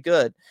really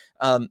good.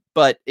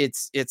 But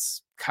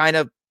it's kind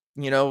of,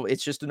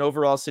 it's just an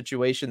overall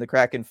situation the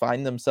Kraken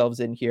find themselves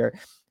in here.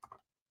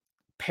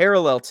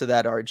 Parallel to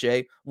that,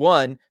 RJ,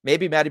 one,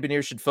 maybe Matty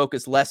Beniers should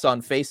focus less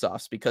on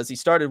faceoffs because he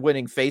started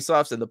winning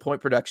faceoffs and the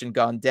point production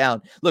gone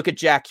down. Look at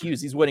Jack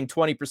Hughes. He's winning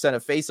 20%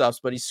 of faceoffs,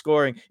 but he's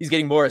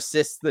getting more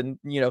assists than,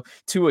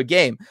 2 a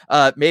game.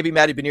 Maybe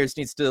Matty Beniers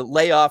needs to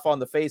lay off on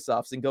the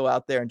faceoffs and go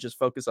out there and just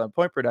focus on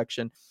point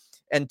production.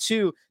 And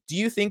two, do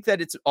you think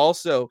that it's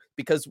also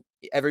because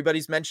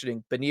everybody's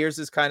mentioning Beniers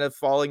is kind of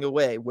falling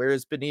away? Where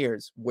is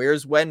Beniers?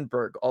 Where's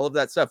Wenberg? All of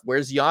that stuff.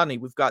 Where's Yanni?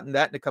 We've gotten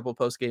that in a couple of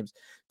post games.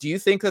 Do you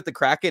think that the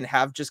Kraken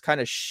have just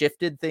kind of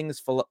shifted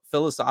things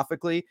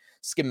philosophically,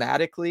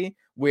 schematically,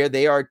 where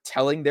they are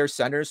telling their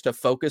centers to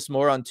focus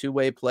more on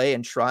two-way play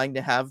and trying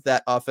to have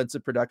that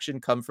offensive production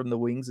come from the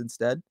wings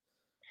instead?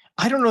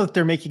 I don't know that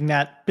they're making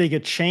that big a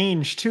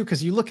change too,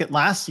 because you look at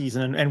last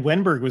season and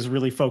Wenberg was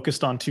really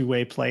focused on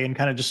two-way play and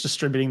kind of just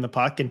distributing the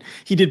puck. And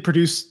he did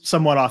produce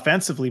somewhat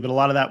offensively, but a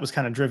lot of that was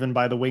kind of driven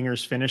by the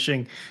wingers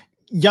finishing.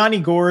 Yanni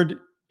Gourde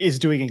is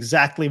doing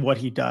exactly what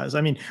he does.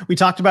 I mean, we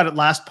talked about it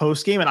last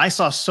post game, and I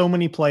saw so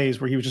many plays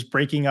where he was just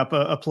breaking up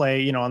a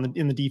play,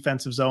 in the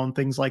defensive zone,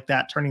 things like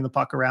that, turning the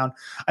puck around.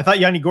 I thought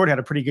Yanni Gourde had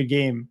a pretty good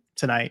game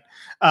tonight.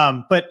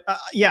 But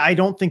I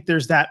don't think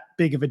there's that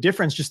big of a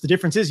difference. Just the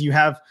difference is you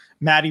have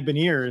Matty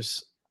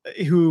Beniers,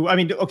 who,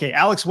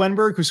 Alex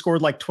Wenberg, who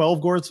scored like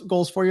 12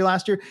 goals for you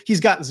last year, he's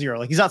got 0.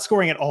 Like, he's not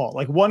scoring at all.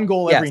 Like, one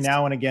goal every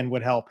now and again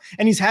would help.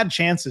 And he's had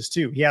chances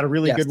too. He had a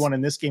really good one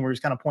in this game where he was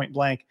kind of point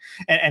blank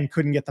and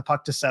couldn't get the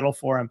puck to settle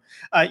for him.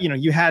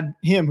 You had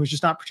him who's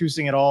just not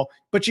producing at all,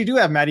 but you do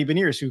have Matty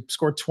Beniers, who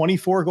scored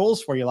 24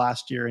 goals for you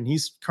last year, and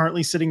he's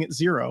currently sitting at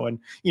 0. And,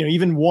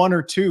 even 1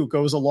 or 2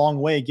 goes a long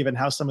way given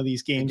how some of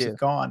these games have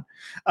gone.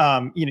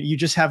 You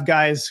just have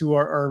guys who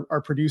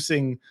are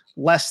producing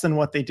less than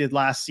what they did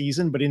last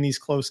season, but in these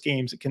close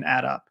games, it can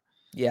add up.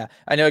 Yeah,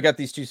 I know I got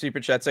these 2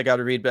 super chats I got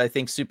to read, but I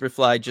think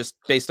Superfly, just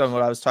based on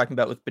what I was talking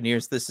about with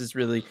Beniers, this is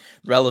really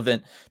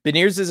relevant.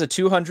 Beniers is a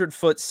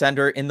 200-foot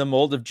center in the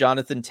mold of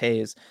Jonathan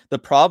Toews. The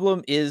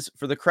problem is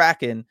for the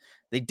Kraken,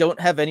 they don't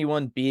have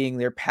anyone being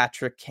their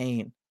Patrick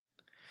Kane.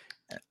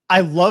 I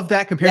love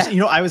that comparison.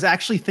 Yeah. I was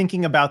actually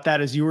thinking about that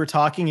as you were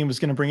talking and was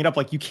going to bring it up.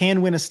 Like, you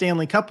can win a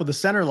Stanley Cup with a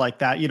center like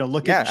that.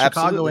 Look at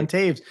Chicago and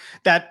Toews.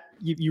 That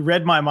you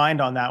read my mind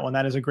on that one.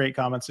 That is a great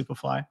comment,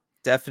 Superfly.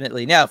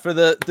 Definitely. Now for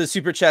the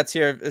super chats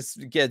here,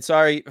 again,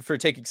 sorry for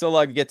taking so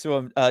long to get to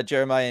them,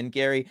 Jeremiah and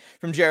Gary.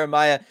 From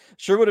Jeremiah,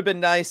 sure would have been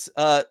nice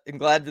and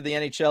glad to the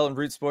NHL and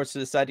Root Sports to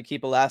decide to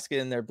keep Alaska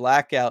in their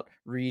blackout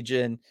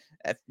region.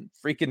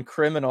 Freaking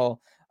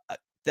criminal.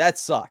 That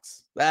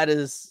sucks. That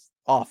is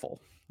awful.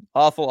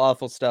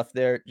 Awful stuff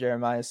there,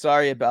 Jeremiah.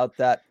 Sorry about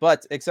that,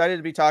 but excited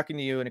to be talking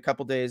to you in a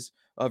couple days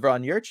over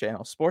on your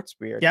channel, Sports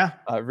Beard. Yeah.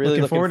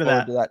 Really looking forward to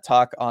that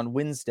talk on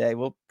Wednesday.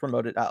 We'll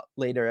promote it out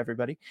later,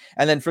 everybody.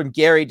 And then from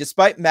Gary,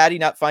 despite Matty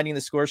not finding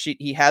the score sheet,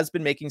 he has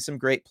been making some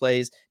great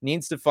plays,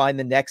 needs to find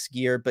the next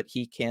gear, but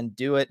he can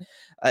do it.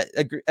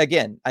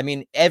 Again, I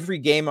mean, every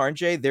game,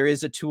 RJ, there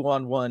is a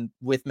 2-on-1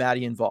 with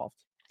Matty involved.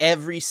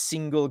 Every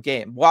single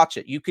game. Watch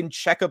it. You can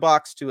check a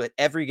box to it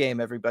every game,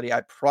 everybody.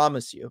 I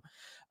promise you.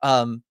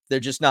 They're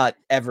just not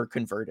ever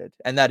converted,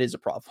 and that is a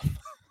problem.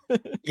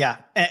 Yeah.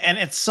 And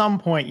at some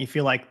point you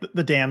feel like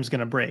the dam's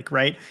going to break,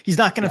 right? He's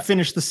not going to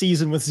finish the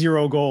season with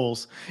 0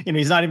 goals.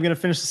 He's not even going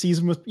to finish the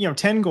season with,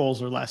 10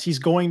 goals or less. He's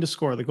going to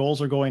score. The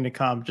goals are going to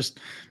come.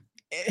 Just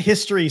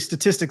history,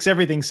 statistics,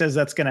 everything says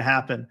that's going to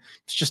happen.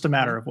 It's just a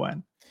matter of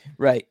when.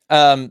 Right.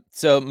 I'm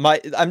just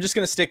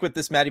going to stick with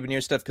this Matty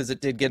Beniers stuff because it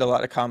did get a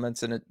lot of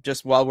comments, and it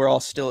just while we're all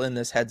still in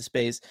this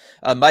headspace.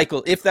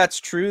 Michael, if that's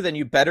true, then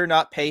you better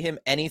not pay him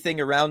anything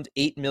around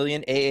 8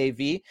 million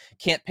AAV.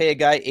 Can't pay a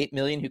guy 8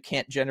 million who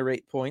can't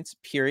generate points,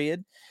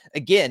 period.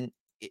 Again,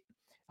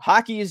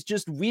 hockey is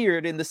just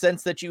weird in the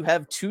sense that you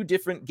have 2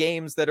 different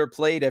games that are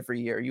played every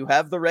year. You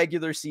have the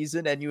regular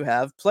season and you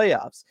have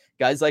playoffs.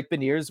 Guys like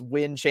Beniers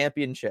win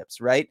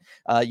championships, right?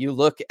 You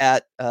look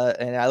at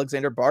an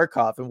Alexander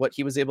Barkov and what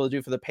he was able to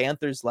do for the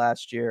Panthers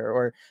last year,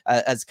 or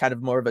as kind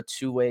of more of a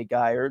two-way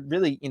guy, or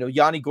really,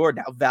 Yanni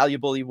Gourde, how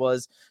valuable he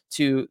was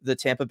to the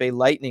Tampa Bay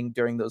Lightning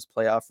during those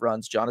playoff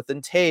runs.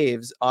 Jonathan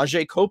Toews,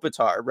 Ajay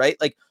Kopitar, right?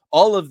 Like,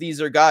 all of these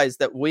are guys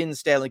that win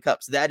Stanley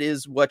Cups. That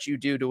is what you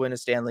do to win a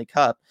Stanley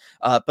Cup.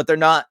 But they're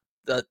not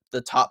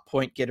the top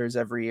point getters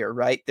every year,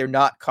 right? They're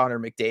not Connor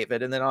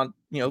McDavid. And then on,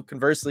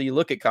 conversely, you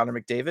look at Connor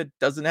McDavid,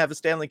 doesn't have a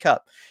Stanley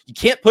Cup. You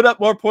can't put up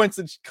more points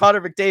than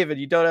Connor McDavid.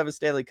 You don't have a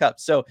Stanley Cup.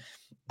 So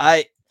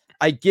I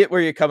get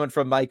where you're coming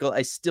from, Michael.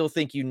 I still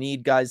think you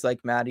need guys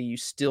like Matty. You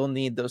still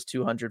need those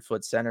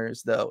 200-foot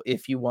centers, though,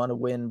 if you want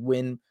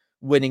to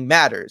winning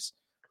matters.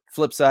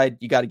 Flip side,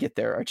 you got to get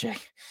there, RJ.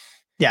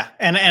 Yeah,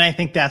 and I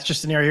think that's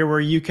just an area where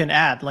you can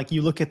add. Like,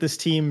 you look at this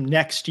team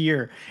next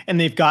year, and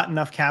they've got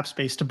enough cap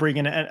space to bring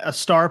in a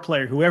star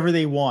player, whoever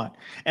they want.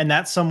 And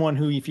that's someone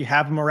who, if you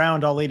have them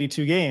around all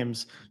 82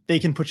 games, they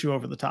can put you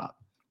over the top.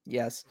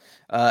 Yes.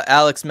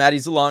 Alex,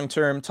 Matty's a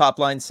long-term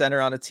top-line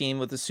center on a team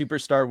with a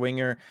superstar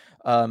winger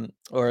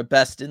or a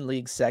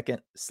best-in-league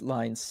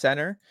second-line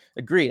center.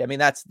 Agreed. I mean,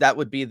 that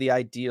would be the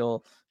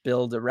ideal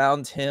build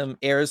around him.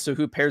 Ayers, so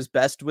who pairs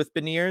best with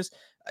Beniers?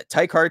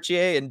 Ty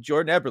Cartier and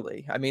Jordan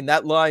Eberle. I mean,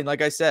 that line,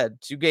 like I said,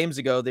 2 games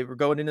ago, they were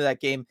going into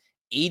that game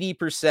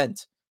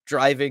 80%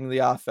 driving the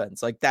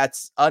offense. Like,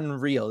 that's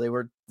unreal. They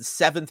were the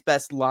 7th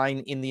best line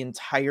in the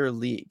entire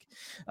league.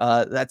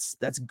 That's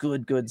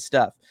good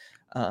stuff.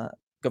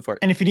 Go for it.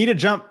 And if you need a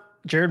jump,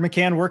 Jared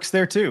McCann works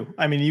there too.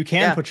 I mean, you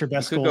can put your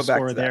best goal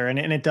scorer there, and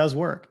it does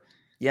work.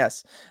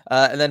 Yes.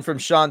 And then from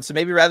Sean, so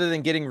maybe rather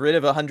than getting rid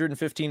of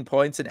 115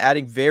 points and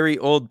adding very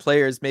old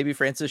players, maybe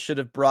Francis should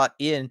have brought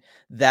in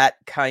that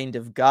kind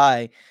of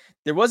guy.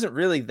 There wasn't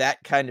really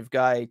that kind of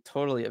guy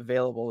totally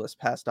available this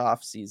past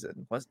off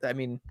season.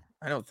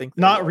 I don't think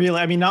not really.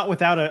 I mean, not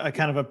without a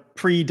kind of a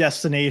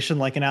predestination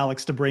like an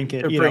Alex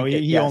DeBrincat.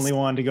 He only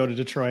wanted to go to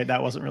Detroit.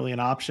 That wasn't really an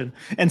option.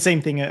 And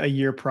same thing a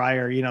year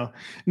prior.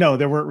 No,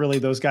 there weren't really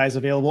those guys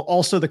available.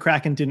 Also, the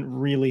Kraken didn't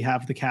really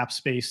have the cap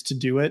space to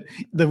do it.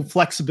 The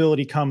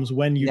flexibility comes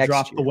when you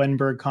drop the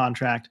Wenberg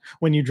contract,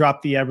 when you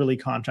drop the Eberle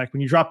contract,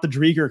 when you drop the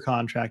Drieger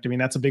contract. I mean,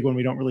 that's a big one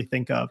we don't really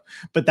think of.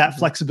 But that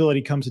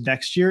flexibility comes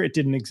next year. It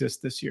didn't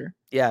exist this year.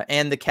 Yeah,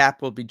 and the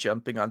cap will be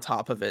jumping on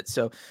top of it.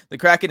 So the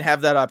Kraken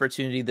have that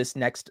opportunity this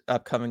next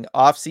upcoming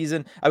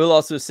offseason. I will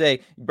also say,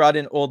 you brought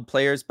in old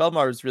players.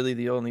 Belmar is really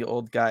the only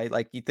old guy.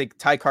 Like, you think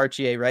Ty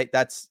Cartier, right?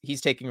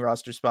 He's taking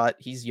roster spot.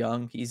 He's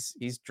young. He's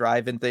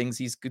driving things.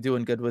 He's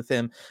doing good with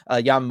him.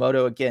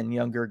 Yamamoto, again,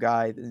 younger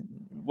guy.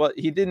 What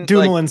he didn't.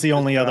 Dumoulin's the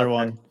only other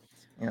one.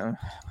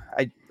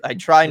 I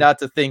try not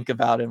to think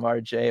about him,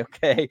 RJ.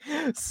 Okay,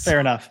 fair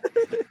enough.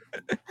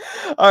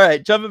 All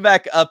right, jumping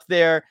back up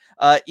there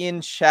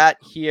in chat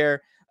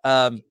here.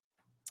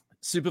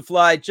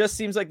 Superfly, just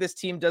seems like this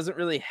team doesn't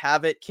really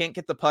have it, can't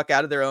get the puck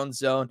out of their own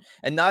zone,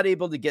 and not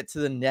able to get to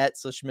the net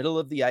 / middle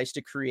of the ice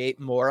to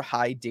create more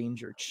high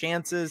danger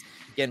chances.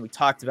 Again, we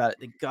talked about it.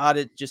 They got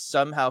to just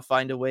somehow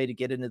find a way to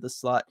get into the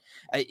slot.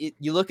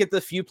 You look at the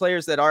few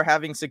players that are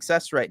having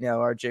success right now,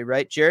 RJ,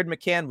 right? Jared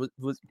McCann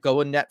was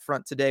going net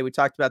front today. We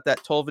talked about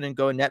that. Tolvanen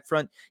going net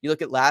front. You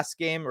look at last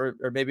game, or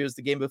maybe it was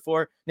the game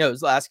before. No, it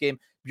was last game.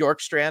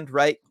 Bjorkstrand,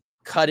 right?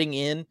 Cutting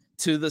in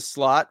to the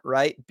slot,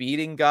 right?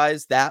 Beating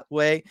guys that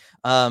way.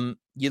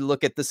 You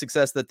look at the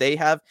success that they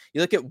have.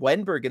 You look at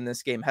Wenberg in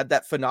this game, had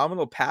that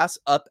phenomenal pass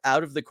up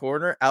out of the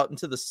corner, out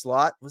into the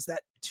slot. Was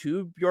that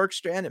to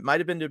Bjorkstrand? It might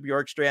have been to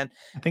Bjorkstrand,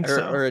 I think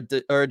so. or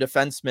a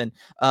defenseman.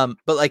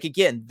 But like,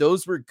 again,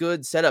 those were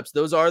good setups.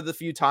 Those are the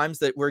few times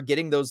that we're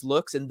getting those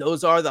looks, and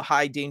those are the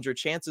high danger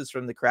chances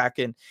from the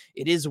Kraken.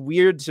 It is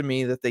weird to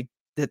me that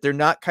they're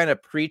not kind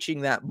of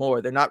preaching that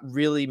more. They're not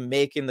really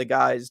making the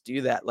guys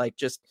do that. Like,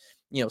 just,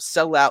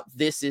 sell out.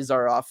 This is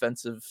our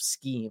offensive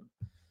scheme.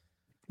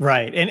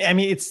 Right. And I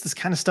mean, it's this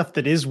kind of stuff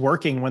that is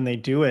working when they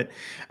do it.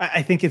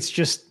 I think it's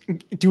just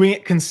doing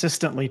it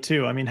consistently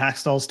too. I mean,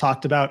 Hackstall's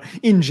talked about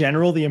in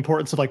general, the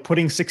importance of like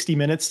putting 60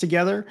 minutes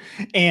together.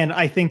 And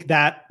I think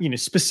that,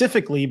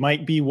 specifically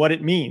might be what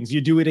it means.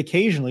 You do it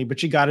occasionally,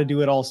 but you got to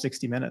do it all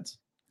 60 minutes.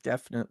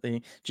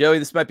 Definitely. Joey,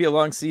 this might be a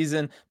long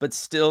season, but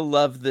still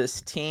love this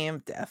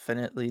team.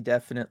 Definitely.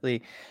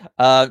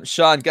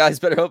 Sean, guys,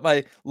 better hope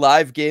my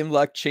live game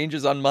luck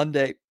changes on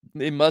Monday.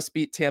 They must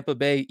beat Tampa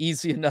Bay.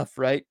 Easy enough,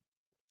 right?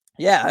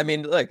 Yeah, I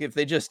mean, look, if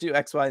they just do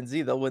X, Y, and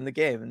Z, they'll win the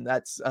game. And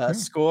that's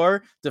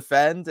score,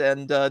 defend,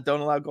 and don't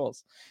allow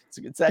goals.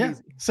 It's that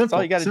easy. Simple. That's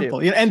all you got to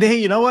do. And hey,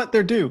 you know what?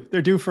 They're due.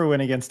 They're due for a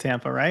win against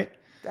Tampa, right?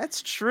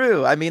 That's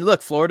true. I mean,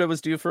 look, Florida was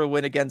due for a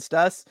win against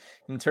us,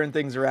 and turn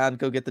things around,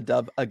 go get the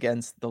dub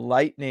against the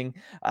Lightning.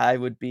 I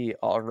would be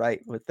all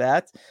right with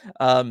that.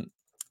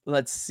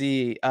 Let's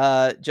see.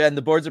 Jen,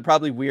 the boards are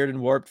probably weird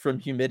and warped from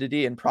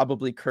humidity and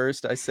probably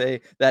cursed. I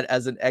say that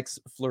as an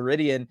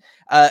ex-Floridian.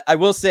 I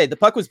will say the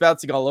puck was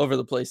bouncing all over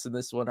the place in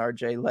this one,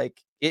 RJ.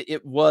 Like,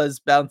 it was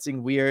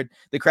bouncing weird.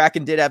 The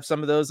Kraken did have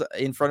some of those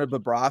in front of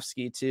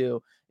Bobrovsky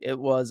too. It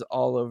was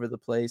all over the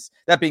place.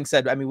 That being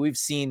said, I mean, we've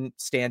seen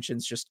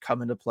stanchions just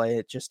come into play.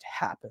 It just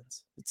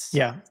happens.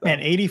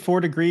 Man,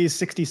 84 degrees,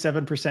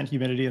 67%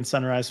 humidity in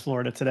Sunrise,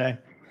 Florida today.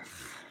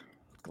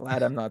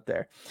 Glad I'm not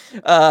there.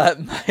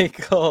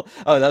 Michael.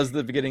 Oh, that was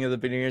the beginning of the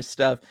Beniers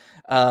stuff.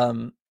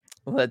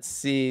 Let's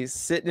see.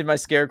 Sitting in my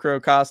scarecrow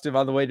costume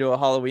on the way to a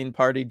Halloween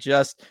party,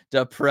 just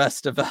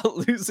depressed about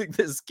losing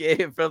this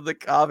game from the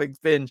comics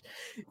binge.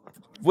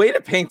 Way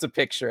to paint a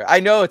picture. I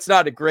know it's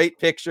not a great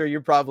picture.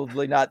 You're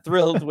probably not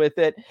thrilled with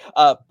it,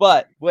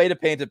 but way to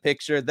paint a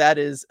picture. That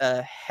is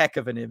a heck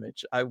of an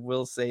image. I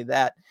will say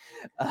that.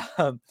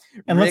 And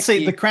let's say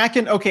the Ricky,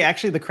 Kraken, okay,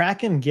 actually the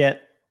Kraken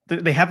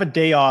they have a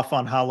day off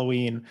on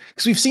Halloween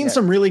because we've seen yeah,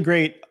 some really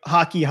great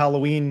hockey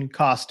Halloween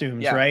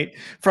costumes, yeah, right?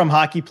 From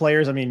hockey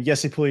players. I mean,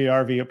 Jesse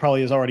Puljujärvi probably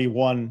has already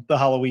won the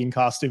Halloween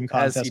costume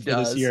as he contest for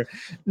this does. year.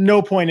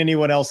 No point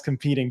anyone else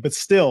competing, but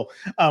still,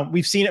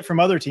 we've seen it from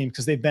other teams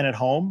because they've been at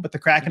home. But the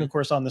Kraken, Mhm. of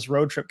course, on this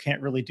road trip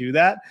can't really do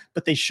that.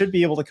 But they should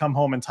be able to come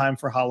home in time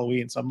for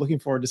Halloween. So I'm looking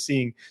forward to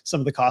seeing some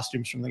of the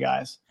costumes from the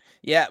guys.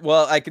 Yeah,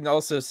 well, I can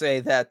also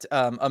say that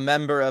a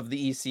member of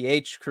the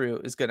ECH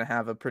crew is going to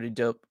have a pretty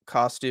dope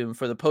costume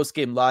for the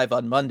post-game live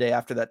on Monday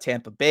after that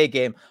Tampa Bay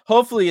game.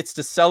 Hopefully, it's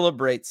to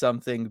celebrate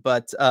something,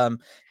 but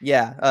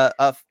yeah,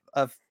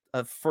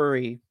 a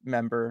furry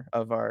member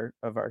of our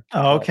Oh,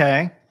 club,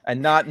 okay. and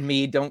not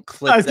me. Don't I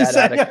clip was just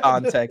that out of saying,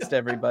 context,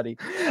 everybody.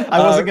 I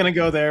Uh, wasn't going to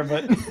go there,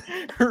 but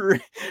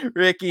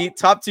Ricky,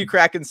 top two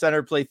Kraken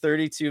center play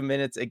 32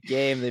 minutes a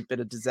game. They've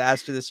been a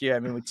disaster this year. I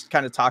mean, we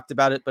kind of talked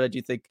about it, but I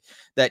do think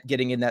that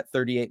getting in that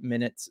 38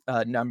 minutes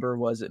number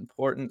was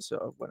important. So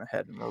I went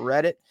ahead and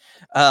read it.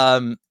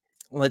 Um,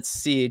 let's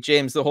see.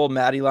 James, the whole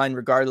Matty line,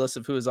 regardless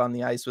of who is on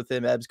the ice with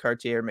him, Ebbs,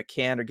 Cartier,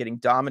 McCann, are getting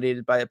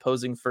dominated by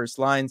opposing first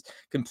lines.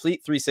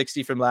 Complete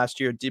 360 from last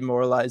year,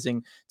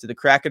 demoralizing to the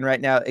Kraken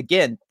right now.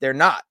 Again, they're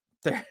not.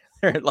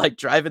 They're like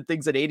driving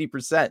things at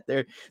 80%.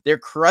 They're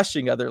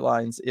crushing other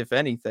lines, if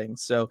anything.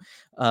 So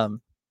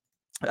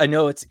I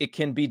know it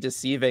can be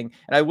deceiving.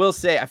 And I will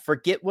say, I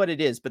forget what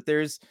it is, but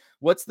there's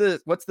what's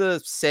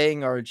the saying,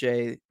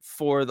 RJ,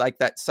 for like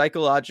that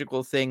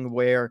psychological thing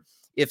where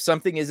if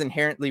something is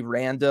inherently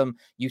random,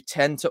 you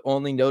tend to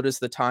only notice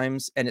the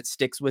times and it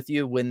sticks with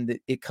you when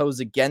it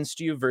goes against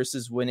you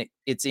versus when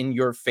it's in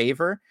your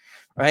favor.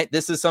 Right.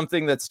 This is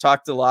something that's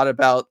talked a lot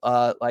about.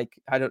 Like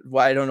I don't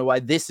know why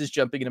this is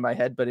jumping into my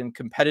head, but in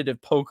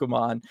competitive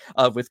Pokemon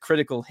with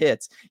critical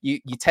hits, you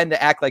tend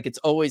to act like it's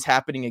always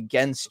happening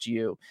against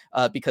you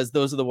because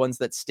those are the ones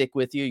that stick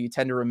with you. You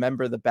tend to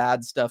remember the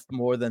bad stuff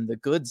more than the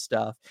good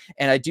stuff.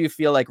 And I do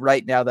feel like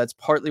right now that's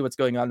partly what's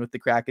going on with the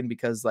Kraken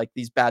because like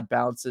these bad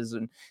bounces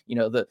and, you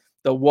know,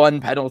 the one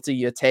penalty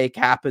you take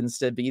happens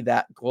to be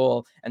that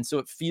goal. And so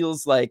it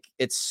feels like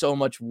it's so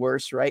much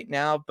worse right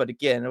now. But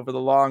again, over the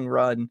long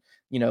run,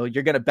 you know,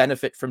 you're going to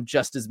benefit from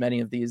just as many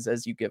of these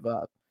as you give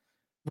up.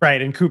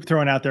 right. And Coop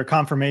throwing out their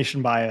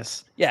confirmation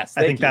bias. Yes.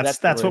 I think Thank you. That's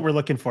the that's what word. we're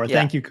looking for. Yeah.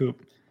 Thank you,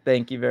 Coop.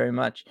 Thank you very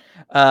much.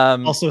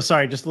 Um, Also,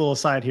 sorry, just a little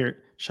aside here.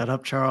 Shut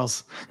up,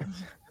 Charles.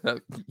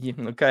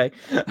 Okay.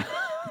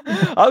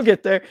 I'll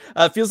get there.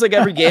 Feels like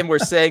every game we're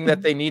saying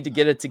that they need to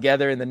get it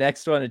together, and the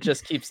next one it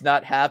just keeps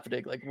not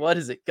happening. Like, what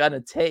is it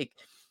gonna take?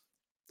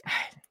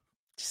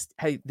 Just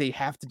they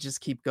have to just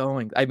keep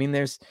going. I mean,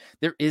 there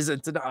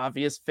isn't an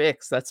obvious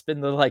fix. That's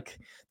been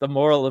the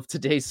moral of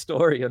today's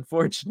story,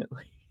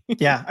 unfortunately.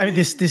 Yeah, I mean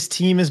this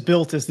team is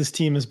built as this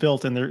team is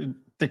built, and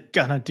they're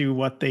gonna do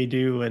what they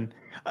do. And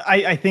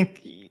I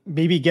think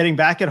maybe getting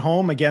back at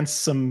home against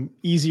some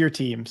easier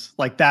teams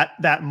like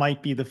that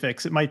might be the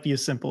fix. It might be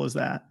as simple as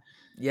that.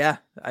 Yeah,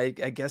 I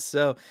guess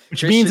so.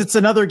 Which means Christian, it's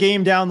another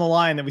game down the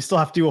line that we still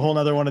have to do a whole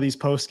nother one of these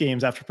post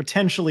games after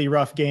potentially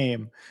rough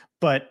game.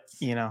 But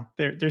you know,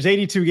 there's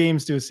 82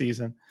 games to a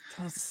season.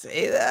 don't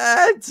say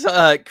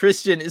that.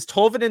 Christian, is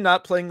Tolvanen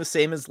not playing the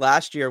same as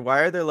last year?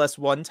 Why are there less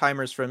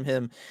one-timers from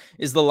him?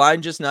 Is the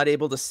line just not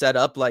able to set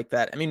up like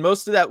that? I mean,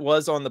 most of that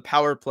was on the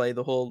power play,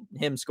 the whole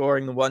him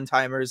scoring the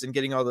one-timers and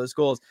getting all those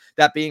goals.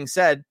 That being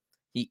said,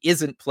 he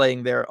isn't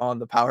playing there on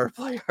the power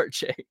play,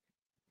 RJ.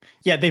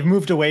 Yeah, they've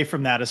moved away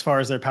from that as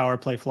far as their power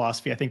play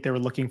philosophy. I think they were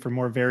looking for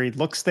more varied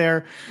looks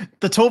there.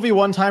 The Tovey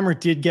one timer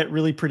did get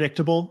really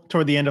predictable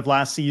toward the end of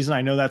last season.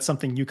 I know that's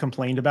something you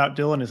complained about,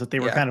 Dylan, is that they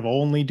were Yeah. kind of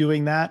only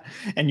doing that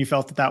and you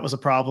felt that that was a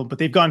problem, but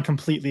they've gone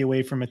completely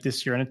away from it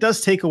this year. And it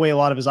does take away a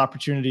lot of his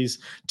opportunities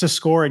to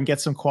score and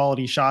get some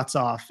quality shots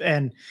off.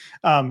 And,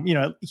 you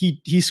know,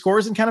 he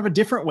scores in kind of a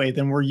different way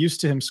than we're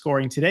used to him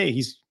scoring today.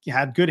 He's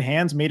had good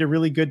hands, made a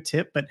really good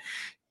tip, but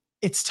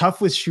it's tough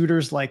with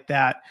shooters like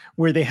that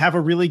where they have a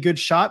really good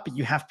shot, but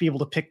you have to be able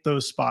to pick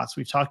those spots.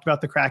 We've talked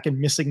about the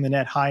Kraken missing the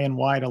net high and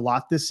wide a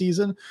lot this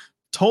season.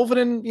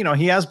 Tolvanen, you know,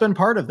 he has been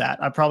part of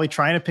that. I'm probably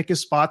trying to pick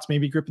his spots,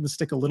 maybe gripping the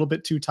stick a little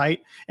bit too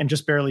tight and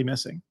just barely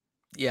missing.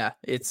 Yeah,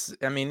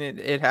 I mean,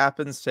 it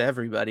happens to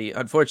everybody.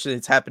 Unfortunately,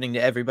 it's happening to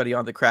everybody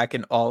on the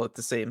Kraken all at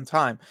the same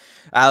time.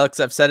 Alex,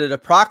 I've said it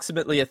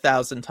approximately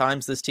 1,000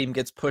 times. This team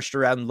gets pushed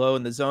around low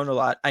in the zone a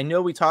lot. I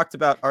know we talked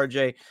about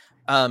RJ.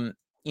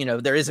 You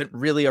know, there isn't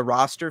really a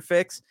roster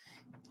fix.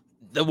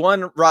 The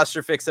one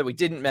roster fix that we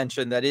didn't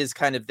mention that is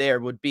kind of there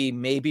would be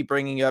maybe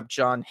bringing up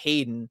John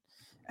Hayden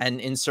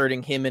and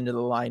inserting him into the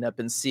lineup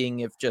and seeing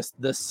if just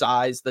the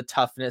size, the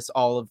toughness,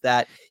 all of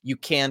that, you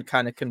can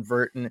kind of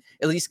convert and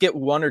at least get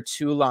one or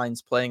two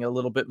lines playing a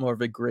little bit more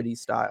of a gritty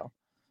style.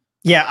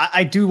 Yeah,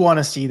 I do want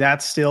to see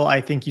that still.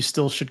 I think you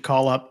still should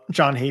call up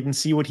John Hayden,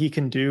 see what he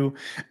can do.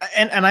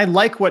 And I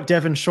like what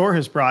Devon Shore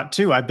has brought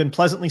too. I've been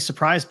pleasantly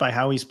surprised by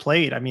how he's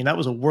played. I mean, that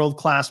was a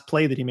world-class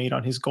play that he made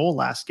on his goal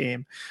last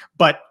game,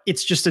 but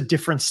it's just a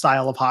different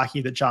style of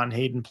hockey that John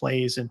Hayden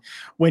plays. And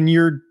when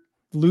you're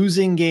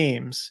losing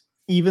games,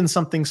 even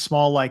something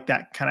small like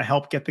that kind of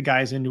help get the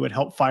guys into it,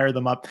 help fire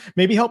them up,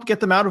 maybe help get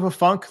them out of a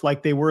funk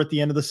like they were at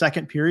the end of the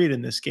second period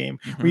in this game,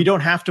 where you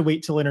don't have to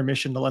wait till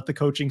intermission to let the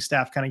coaching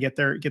staff kind of get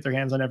their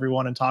hands on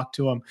everyone and talk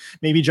to them.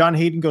 Maybe John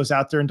Hayden goes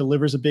out there and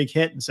delivers a big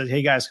hit and says,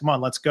 "Hey guys, come on,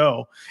 let's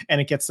go."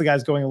 And it gets the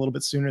guys going a little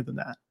bit sooner than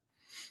that.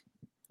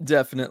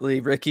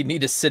 Definitely. Ricky,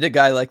 need to sit a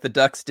guy like the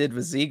Ducks did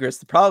with Zegras.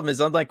 The problem is,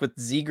 unlike with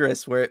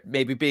Zegras, where it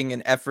maybe being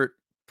an effort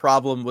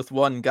problem with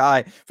one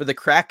guy, for the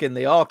Kraken,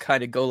 they all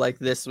kind of go like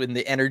this in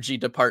the energy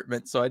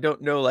department. So I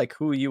don't know like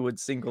who you would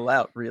single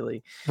out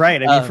really.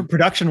 Right. I mean, for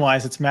production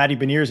wise, it's Matty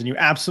Beniers, and you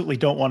absolutely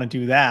don't want to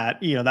do that.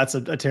 That's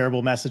a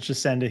terrible message to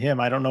send to him.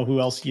 I don't know who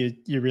else you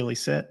really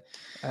sit.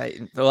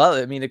 Well,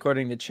 I mean,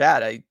 according to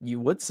chat, you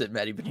would sit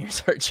Matty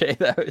Beniers, RJ.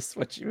 That was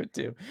what you would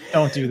do.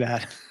 Don't do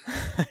that.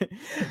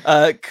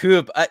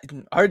 Coop,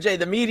 RJ,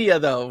 the media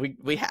though,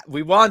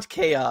 we want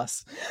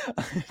chaos,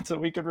 so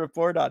we can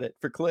report on it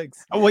for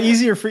clicks. Well,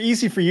 easy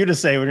for you to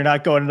say when you're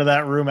not going into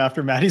that room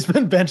after Matty's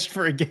been benched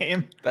for a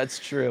game. That's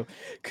true.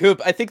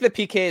 Coop, I think the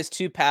PK is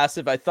too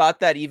passive. I thought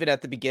that even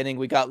at the beginning,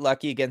 we got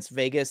lucky against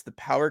Vegas. The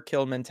power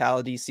kill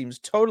mentality seems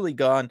totally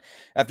gone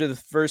after the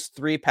first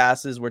 3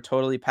 passes were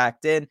totally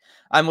packed in.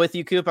 I'm with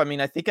you, Coop. I mean,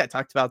 I think I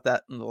talked about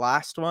that in the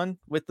last one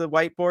with the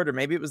whiteboard, or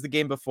maybe it was the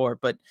game before,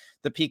 but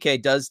the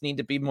PK does need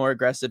to be more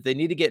aggressive. They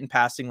need to get in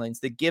passing lanes.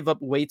 They give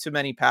up way too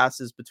many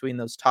passes between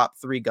those top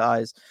 3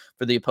 guys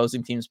for the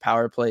opposing team's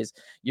power plays.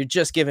 You're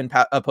just giving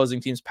opposing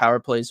team's power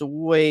plays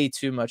way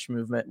too much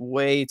movement,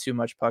 way too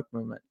much puck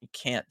movement. You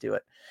can't do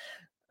it.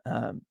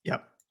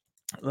 Yep.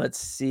 Let's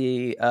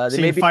see.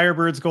 Seeing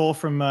Firebird's goal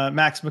from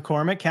Max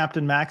McCormick,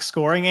 Captain Max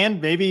scoring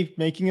and maybe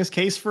making his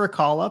case for a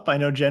call up. I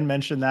know Jen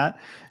mentioned that.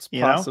 It's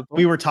possible.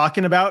 We were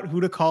talking about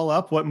who to call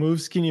up, what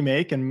moves can you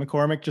make, and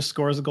McCormick just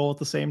scores a goal at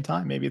the same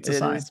time. Maybe it's a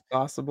sign. It is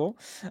possible.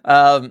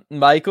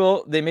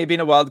 Michael, they may be in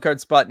a wild card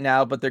spot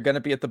now, but they're going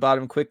to be at the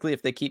bottom quickly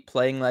if they keep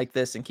playing like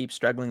this and keep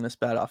struggling this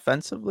bad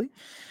offensively.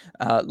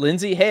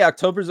 Lindsay, hey,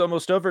 October's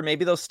almost over.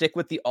 Maybe they'll stick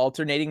with the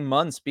alternating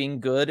months being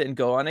good and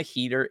go on a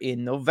heater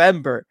in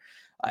November.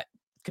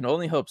 Can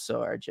only hope so,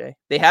 RJ.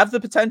 They have the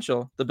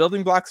potential. The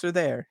building blocks are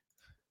there.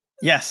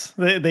 Yes,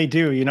 they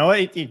do.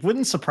 It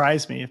wouldn't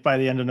surprise me if by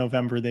the end of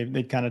November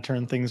they'd kind of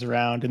turn things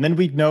around, and then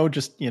we'd know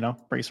just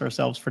brace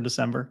ourselves for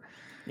December.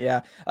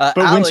 Yeah, but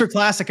Alex, Winter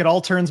Classic, it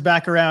all turns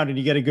back around, and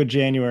you get a good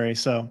January.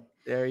 So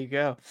there you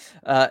go.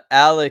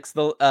 Alex,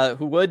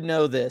 who would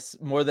know this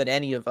more than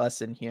any of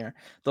us in here,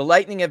 the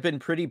Lightning have been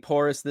pretty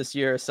porous this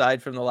year,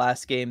 aside from the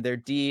last game. Their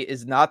D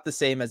is not the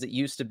same as it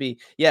used to be.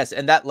 Yes,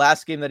 and that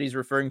last game that he's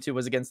referring to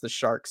was against the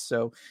Sharks.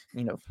 So,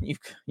 you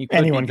could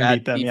anyone can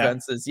beat them,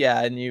 defenses.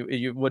 Yeah, and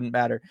you wouldn't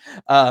matter.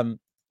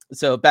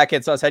 So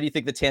backhand sauce, how do you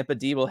think the Tampa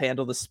D will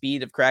handle the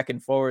speed of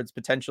Kraken forwards'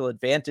 potential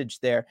advantage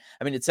there?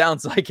 I mean, it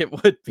sounds like it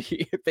would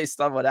be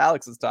based on what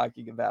Alex is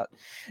talking about.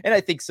 And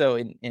I think so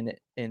in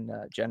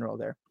general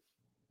there.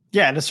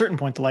 Yeah, at a certain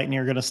point, the Lightning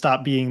are going to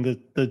stop being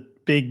the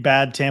big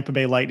bad Tampa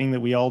Bay Lightning that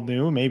we all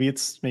knew. Maybe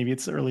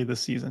it's early this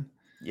season.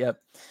 Yep.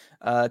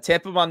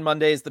 Tampa on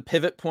Monday is the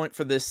pivot point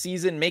for this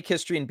season. Make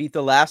history and beat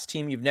the last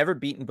team you've never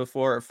beaten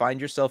before, or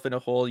find yourself in a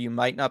hole you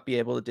might not be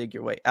able to dig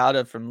your way out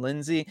of, from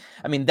Lindsay.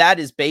 I mean, that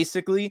is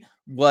basically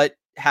what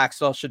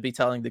Hacksaw should be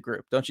telling the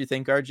group. Don't you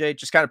think, RJ?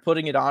 Just kind of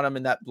putting it on them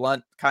in that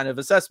blunt kind of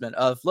assessment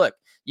of, look,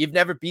 you've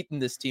never beaten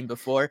this team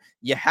before.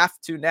 You have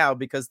to now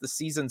because the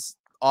season's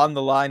on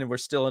the line and we're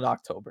still in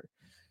October.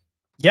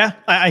 Yeah,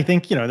 I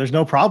think, there's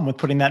no problem with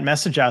putting that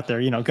message out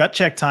there. Gut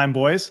check time,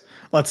 boys.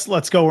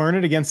 Let's go earn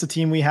it against the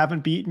team we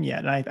haven't beaten yet.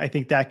 And I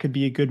think that could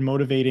be a good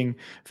motivating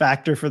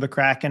factor for the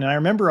Kraken. And I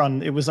remember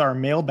it was our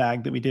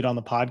mailbag that we did on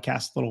the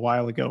podcast a little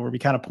while ago, where we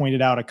kind of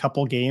pointed out a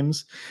couple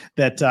games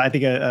that I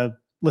think a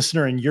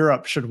listener in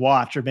Europe should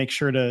watch or make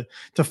sure to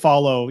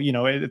follow,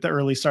 at the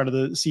early start of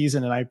the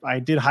season. And I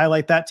did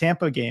highlight that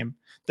Tampa game,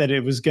 that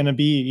it was going to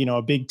be,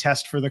 a big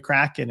test for the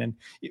Kraken. And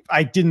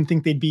I didn't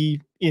think they'd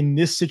be in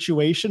this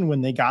situation when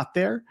they got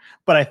there,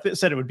 but I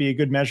said it would be a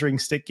good measuring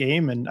stick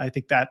game. And I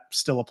think that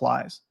still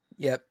applies.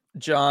 Yep.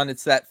 John,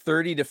 it's that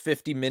 30 to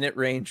 50 minute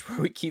range where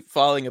we keep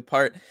falling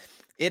apart.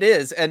 It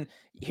is. And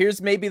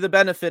here's maybe the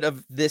benefit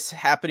of this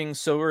happening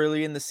so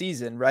early in the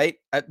season, right?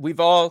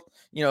 We've all,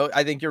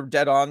 I think you're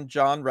dead on,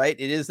 John, right?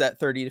 It is that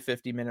 30 to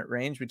 50 minute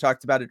range. We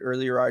talked about it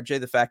earlier, RJ,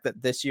 the fact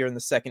that this year in the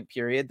second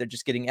period, they're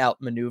just getting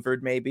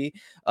outmaneuvered maybe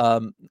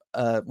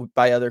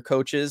by other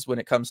coaches when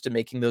it comes to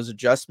making those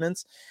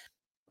adjustments.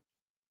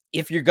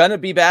 If you're going to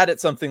be bad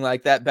at something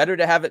like that, better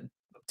to have it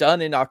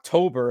done in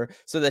October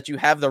so that you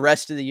have the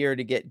rest of the year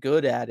to get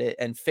good at it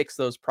and fix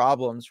those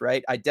problems,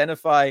 right?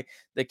 Identify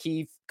the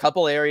key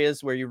couple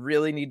areas where you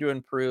really need to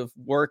improve,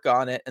 work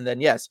on it. And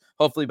then, yes,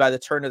 hopefully by the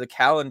turn of the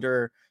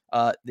calendar,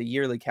 the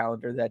yearly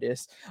calendar, that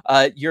is,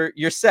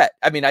 you're set.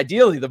 I mean,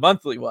 ideally the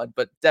monthly one,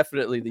 but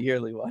definitely the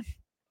yearly one.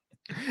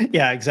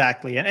 Yeah,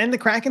 exactly. And the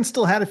Kraken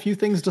still had a few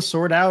things to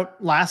sort out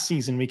last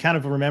season. We kind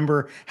of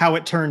remember how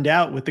it turned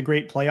out with the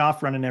great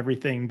playoff run and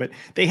everything, but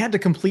they had to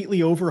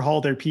completely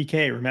overhaul their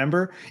PK.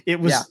 Remember? It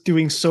Yeah. was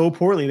doing so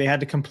poorly. They had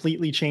to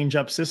completely change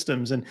up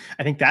systems. And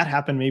I think that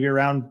happened maybe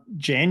around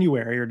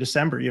January or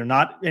December,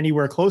 not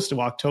anywhere close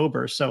to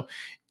October. So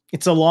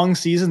it's a long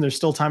season. There's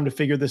still time to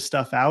figure this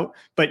stuff out,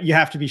 but you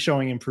have to be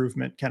showing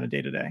improvement kind of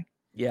day to day.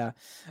 Yeah.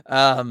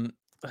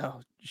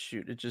 Oh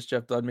shoot, it just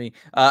jumped on me.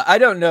 I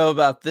don't know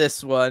about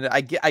this one.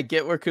 I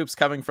get where Coop's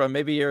coming from.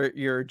 Maybe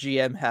your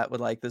GM hat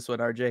would like this one,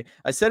 RJ.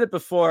 I said it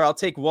before. I'll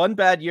take one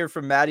bad year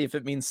from Matty if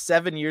it means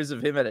 7 years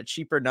of him at a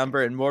cheaper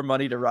number and more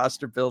money to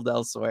roster build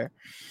elsewhere.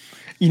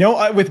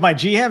 With my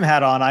GM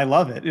hat on, I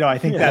love it. I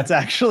think Yeah. that's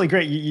actually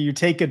great. You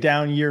take a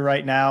down year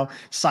right now,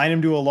 sign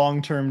him to a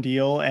long-term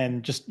deal,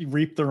 and just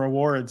reap the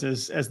rewards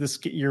as this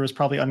year was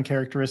probably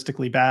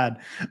uncharacteristically bad.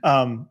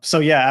 So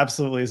yeah,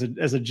 absolutely.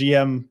 As a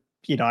GM,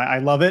 I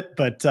love it,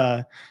 but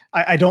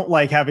I don't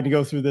like having to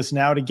go through this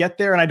now to get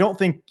there. And I don't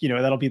think,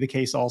 that'll be the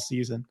case all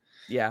season.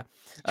 Yeah.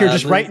 Here,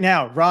 just right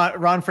now,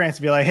 Ron France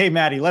would be like, "Hey,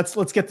 Maddie, let's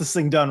get this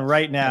thing done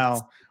right now.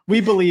 Yes.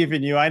 We believe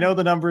in you. I know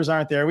the numbers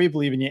aren't there. We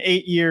believe in you.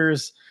 8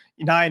 years,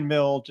 9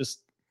 mil. Just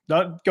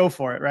go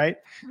for it, right?"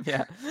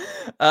 Yeah.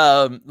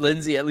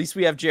 Lindsay, at least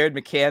we have Jared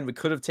McCann. We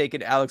could have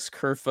taken Alex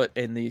Kerfoot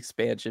in the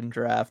expansion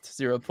draft.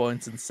 0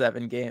 points in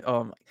 7 games.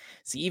 Oh my.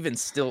 Is he even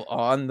still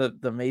on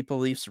the Maple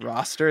Leafs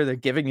roster? They're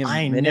giving him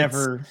I minutes.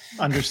 never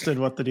understood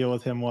what the deal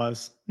with him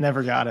was.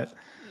 Never got it.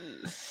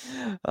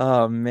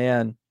 Oh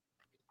man.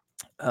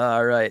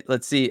 All right,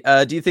 let's see.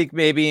 Do you think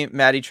maybe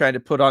Matty trying to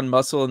put on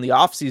muscle in the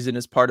offseason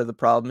is part of the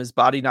problem? His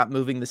body not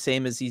moving the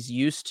same as he's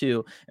used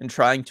to and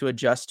trying to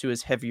adjust to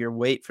his heavier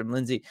weight? From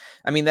Lindsay.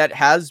 I mean, that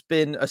has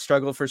been a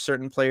struggle for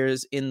certain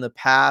players in the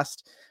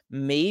past.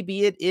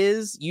 Maybe it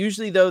is.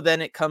 Usually, though,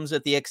 then it comes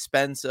at the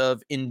expense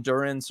of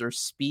endurance or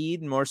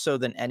speed more so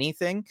than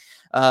anything.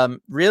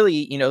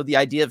 Really, the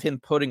idea of him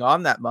putting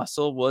on that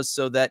muscle was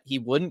so that he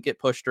wouldn't get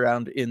pushed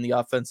around in the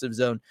offensive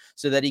zone,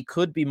 so that he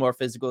could be more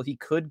physical. He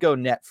could go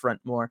net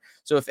front more.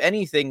 So if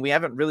anything, we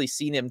haven't really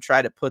seen him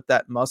try to put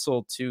that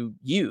muscle to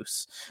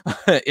use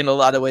in a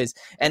lot of ways.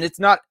 And it's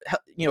not,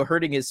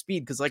 hurting his speed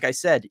because, like I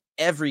said,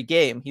 every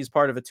game he's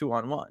part of a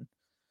 2-on-1.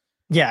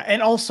 Yeah,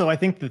 and also I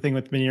think the thing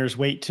with Meniere's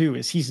weight too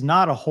is he's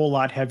not a whole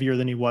lot heavier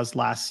than he was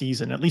last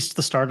season, at least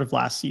the start of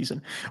last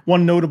season.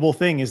 One notable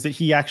thing is that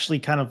he actually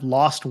kind of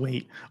lost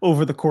weight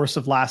over the course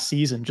of last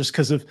season just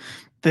because of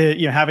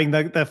having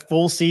the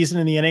full season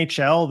in the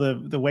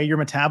NHL, the way your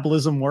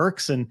metabolism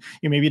works, and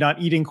you're maybe not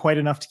eating quite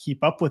enough to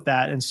keep up with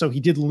that. And so he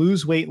did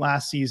lose weight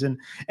last season.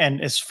 And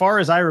as far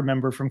as I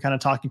remember from kind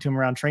of talking to him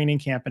around training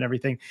camp and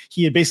everything,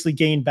 he had basically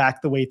gained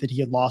back the weight that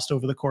he had lost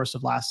over the course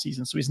of last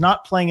season. So he's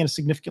not playing at a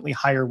significantly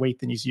higher weight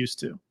than he's used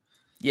to.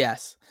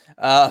 Yes.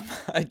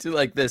 I do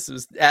like this. It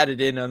was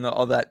added in on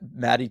all that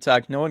Matty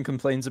talk. No one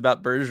complains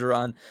about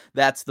Bergeron.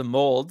 That's the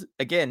mold.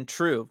 Again,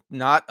 true.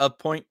 Not a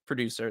point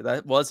producer.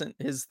 That wasn't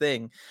his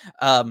thing.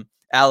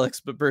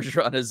 Alex, but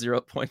Bergeron has 0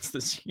 points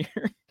this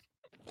year.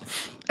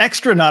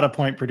 Extra not a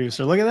point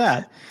producer. Look at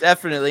that.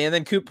 Definitely. And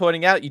then Coop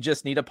pointing out you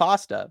just need a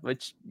pasta,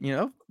 which,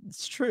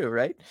 it's true,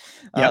 right?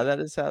 Yeah. That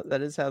is how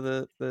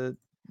the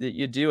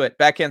you do it.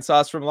 Backhand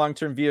sauce from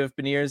long-term view of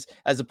Beniers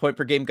as a point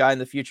per game guy in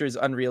the future is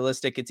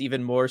unrealistic. It's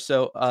even more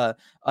so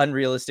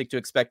unrealistic to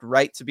expect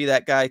Wright to be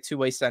that guy.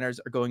 Two-way centers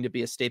are going to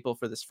be a staple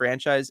for this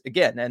franchise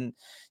again. And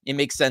it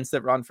makes sense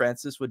that Ron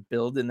Francis would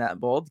build in that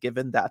mold,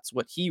 given that's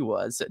what he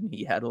was. And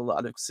he had a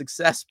lot of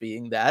success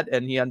being that.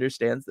 And he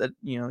understands that,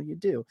 you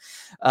do.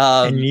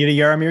 And you need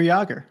a Jaromir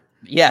Jagr.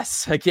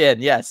 Yes.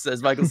 Again, yes.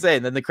 As Michael's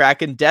saying, then the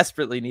Kraken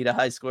desperately need a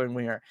high-scoring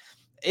winger.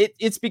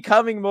 It's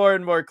becoming more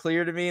and more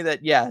clear to me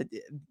that,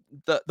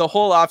 the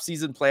whole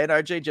offseason plan,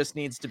 RJ, just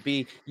needs to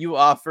be you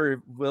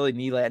offer Willie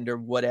Nylander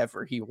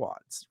whatever he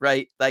wants,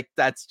 right? Like,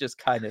 that's just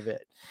kind of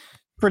it.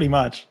 Pretty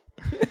much.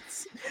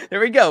 There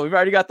we go. We've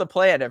already got the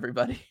plan,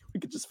 everybody. We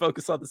can just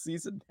focus on the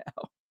season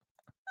now.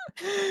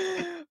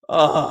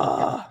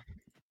 Oh,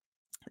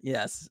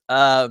 yes.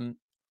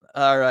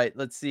 All right,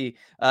 let's see.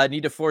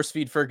 Need to force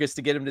feed Fergus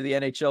to get him to the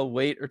NHL,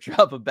 wait, or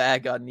drop a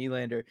bag on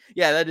Nylander.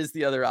 Yeah, that is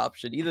the other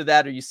option. Either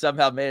that or you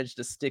somehow manage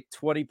to stick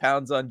 20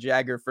 pounds on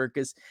Jagger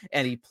Fergus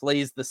and he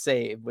plays the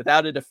save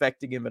without it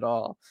affecting him at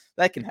all.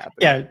 That can happen.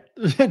 Yeah,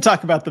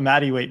 talk about the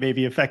Matty weight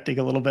maybe affecting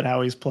a little bit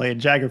how he's played.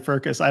 Jagger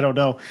Fergus, I don't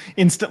know,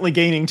 instantly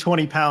gaining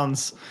 20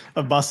 pounds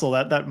of muscle.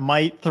 That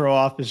might throw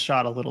off his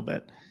shot a little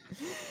bit.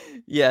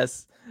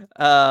 Yes.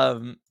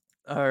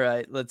 All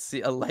right, let's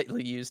see. A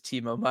lightly used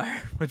Timo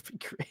Meyer would be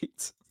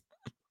great.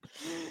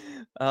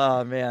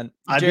 Oh, man.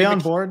 I'd be on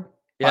board.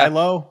 Yeah. Buy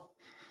low.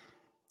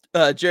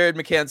 Jared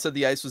McCann said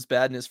the ice was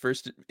bad in his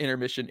first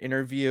intermission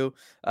interview.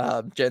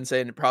 Jen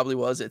saying it probably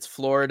was. It's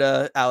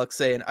Florida. Alex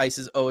saying ice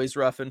is always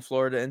rough in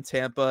Florida and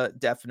Tampa.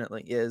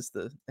 Definitely is.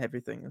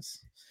 Everything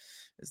is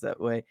that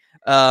way.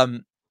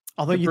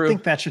 Although you'd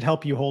think that should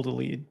help you hold a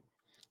lead.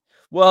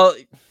 Well,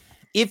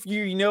 if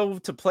you know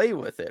to play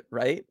with it,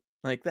 right?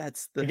 Like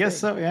that's the I guess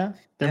thing. so. Yeah.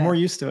 They're Yeah. more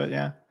used to it.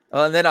 Yeah.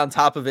 And then on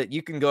top of it,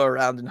 you can go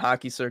around in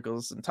hockey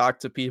circles and talk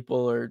to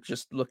people or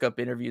just look up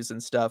interviews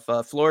and stuff.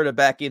 Florida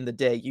back in the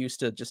day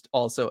used to just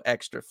also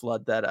extra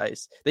flood that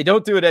ice. They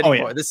don't do it Oh yeah.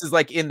 anymore. This is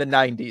like in the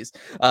 90s.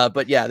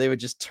 But yeah, they would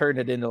just turn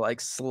it into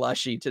like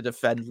slushy to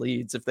defend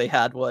leads if they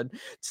had one.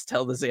 Just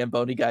tell the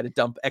Zamboni guy to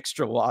dump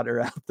extra water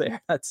out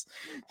there. That's,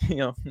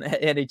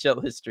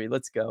 NHL history.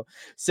 Let's go.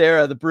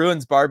 Sarah, the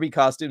Bruins Barbie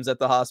costumes at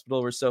the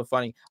hospital were so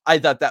funny. I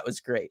thought that was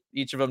great.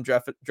 Each of them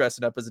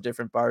dressing up as a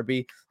different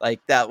Barbie.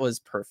 Like that was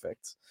perfect.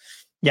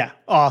 Yeah,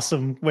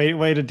 awesome.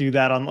 Way to do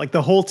that on like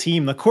the whole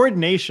team. The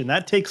coordination,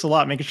 that takes a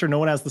lot. Making sure no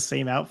one has the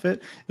same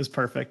outfit is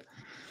perfect.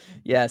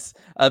 Yes.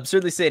 I'm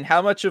certainly saying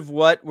how much of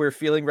what we're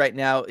feeling right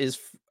now is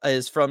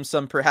from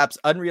some perhaps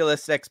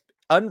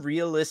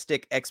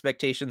unrealistic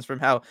expectations from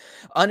how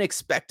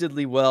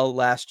unexpectedly well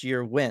last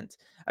year went.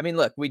 I mean,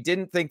 look, we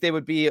didn't think they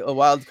would be a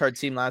wild card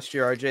team last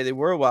year, RJ. They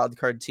were a wild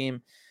card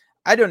team.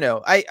 I don't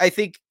know. I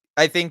think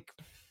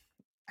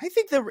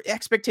the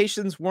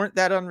expectations weren't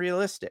that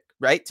unrealistic,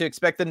 right? To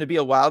expect them to be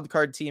a wild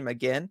card team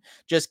again,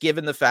 just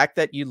given the fact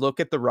that you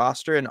look at the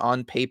roster and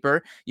on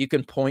paper, you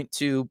can point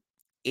to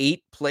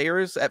 8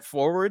 players at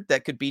forward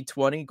that could be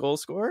 20 goal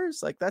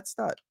scorers. Like that's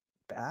not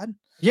bad.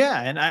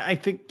 Yeah, and I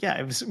think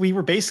we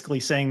were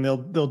basically saying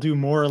they'll do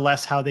more or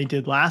less how they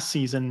did last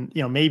season.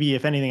 Maybe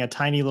if anything, a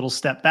tiny little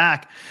step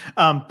back.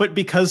 But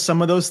because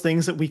some of those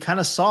things that we kind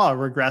of saw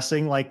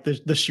regressing, like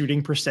the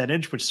shooting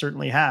percentage, which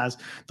certainly has,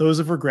 those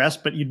have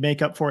regressed, but you'd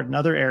make up for it in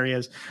other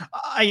areas.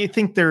 I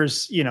think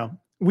there's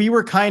we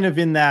were kind of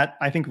in that,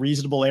 I think,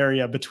 reasonable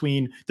area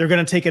between they're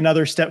going to take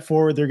another step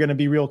forward, they're going to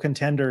be real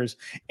contenders,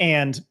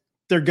 and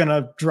they're going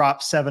to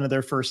drop 7 of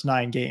their first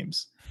 9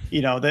 games.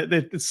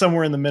 That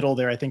somewhere in the middle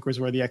there, I think, was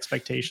where the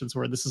expectations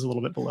were. This is a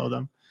little bit below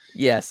them.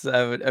 Yes,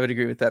 I would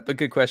agree with that. But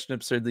good question,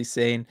 absurdly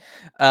sane.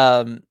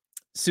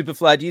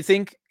 Superfly,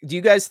 do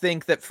you guys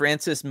think that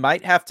Francis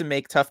might have to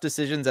make tough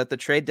decisions at the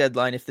trade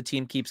deadline if the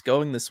team keeps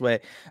going this way?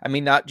 I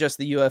mean, not just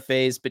the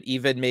UFAs, but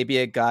even maybe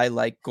a guy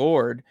like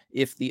Gord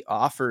if the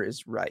offer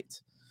is right.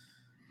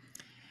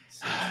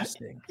 It's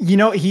interesting.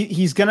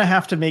 He's going to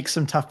have to make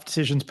some tough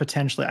decisions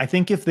potentially. I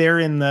think if they're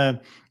in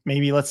the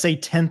maybe let's say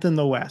 10th in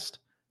the West,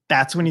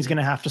 that's when he's going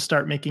to have to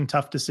start making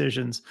tough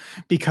decisions,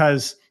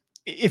 because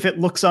if it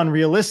looks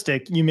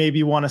unrealistic, you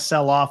maybe want to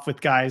sell off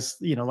with guys,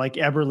 like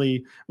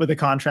Eberle with a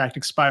contract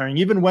expiring,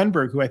 even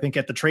Wenberg, who I think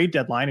at the trade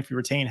deadline, if you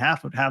retain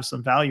half, would have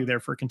some value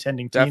there for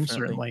contending teams.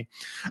 Definitely.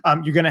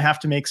 Certainly. You're going to have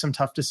to make some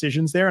tough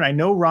decisions there. And I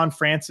know Ron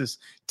Francis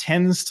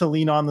tends to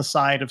lean on the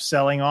side of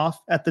selling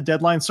off at the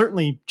deadline,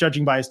 certainly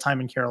judging by his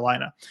time in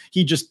Carolina.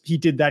 He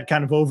did that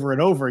kind of over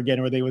and over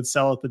again where they would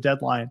sell at the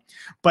deadline.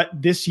 But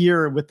this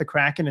year with the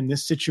Kraken in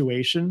this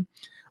situation,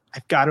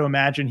 I've got to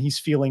imagine he's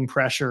feeling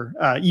pressure,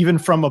 even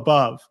from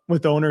above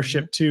with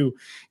ownership too.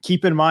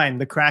 Keep in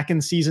mind the Kraken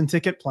season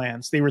ticket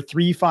plans. They were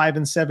 3, 5,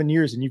 and 7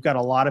 years, and you've got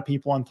a lot of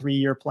people on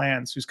 3-year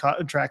plans whose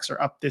contracts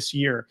are up this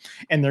year,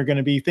 and they're going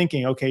to be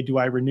thinking, okay, do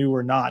I renew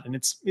or not? And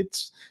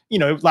it's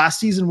last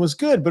season was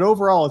good, but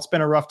overall it's been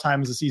a rough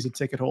time as a season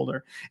ticket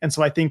holder. And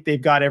so I think they've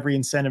got every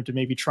incentive to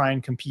maybe try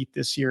and compete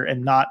this year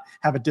and not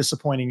have a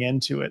disappointing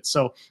end to it.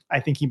 So I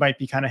think he might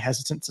be kind of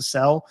hesitant to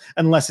sell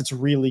unless it's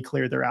really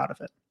clear they're out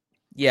of it.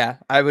 Yeah,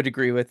 I would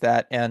agree with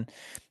that. And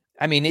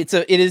I mean, it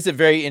is a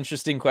very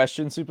interesting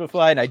question,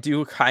 Superfly, and I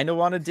do kind of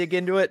want to dig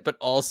into it, but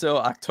also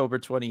October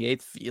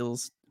 28th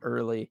feels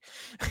early.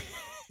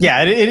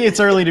 Yeah, it's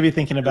early to be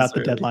thinking about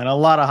the deadline. A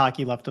lot of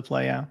hockey left to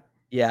play. Yeah.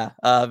 Yeah.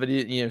 But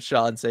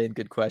Sean saying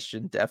good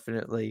question.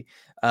 Definitely.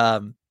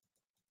 And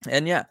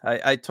yeah,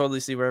 I totally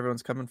see where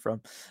everyone's coming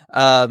from.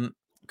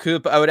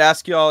 Coop, I would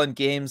ask you all in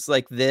games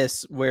like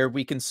this where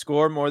we can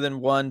score more than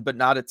one, but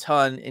not a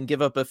ton, and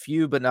give up a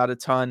few, but not a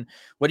ton.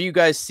 What do you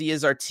guys see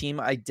as our team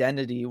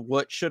identity?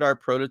 What should our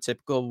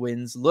prototypical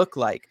wins look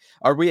like?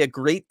 Are we a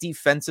great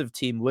defensive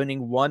team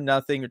winning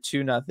 1-0 or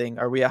 2-0?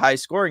 Are we a high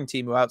scoring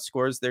team who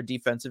outscores their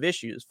defensive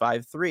issues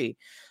 5-3?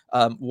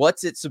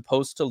 What's it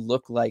supposed to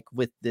look like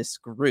with this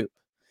group?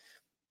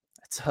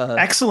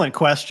 Excellent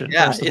question.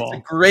 Yeah, first of it's all,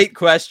 a great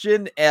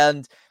question,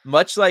 and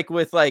much like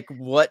with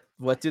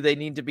what do they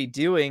need to be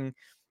doing,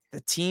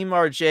 the team,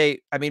 RJ.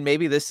 I mean,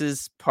 maybe this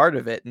is part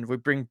of it, and we're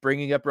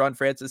bringing up Ron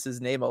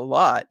Francis's name a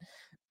lot.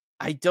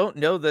 I don't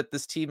know that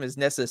this team is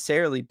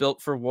necessarily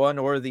built for one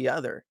or the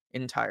other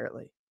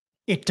entirely.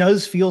 it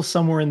does feel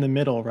somewhere in the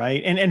middle,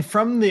 right? And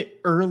from the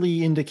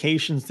early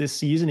indications this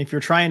season, if you're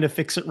trying to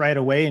fix it right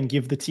away and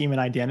give the team an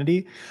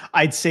identity,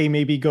 I'd say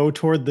maybe go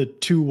toward the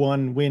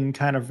 2-1 win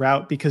kind of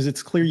route, because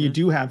it's clear you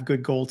do have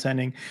good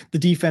goaltending. The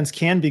defense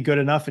can be good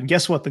enough. And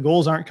guess what? The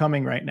goals aren't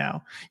coming right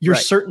now. You're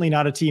certainly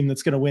not a team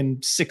that's going to win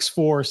 6-4,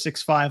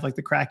 6-5 like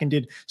the Kraken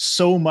did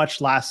so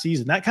much last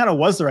season. That kind of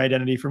was their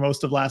identity for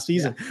most of last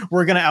season. Yeah.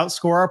 We're going to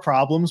outscore our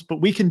problems,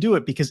 but we can do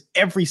it because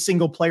every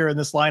single player in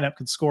this lineup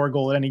could score a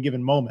goal at any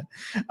given moment.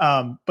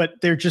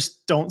 But there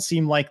just don't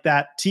seem like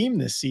that team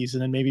this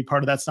season. And maybe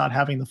part of that's not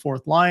having the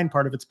fourth line,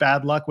 part of it's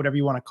bad luck, whatever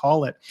you want to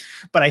call it.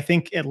 But I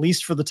think at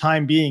least for the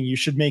time being, you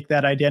should make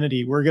that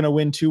identity. We're going to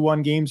win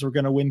 2-1 games. We're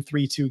going to win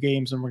 3-2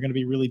 games, and we're going to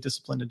be really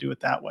disciplined to do it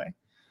that way.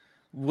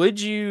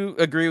 Would you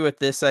agree with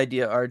this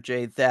idea,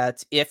 RJ,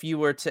 that if you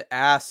were to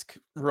ask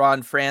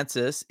Ron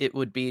Francis, it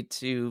would be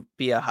to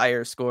be a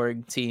higher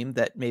scoring team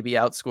that maybe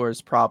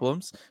outscores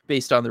problems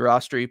based on the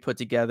roster you put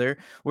together?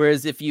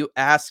 Whereas if you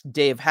ask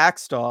Dave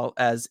Hackstall,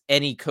 as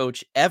any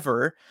coach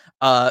ever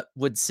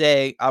would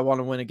say, I want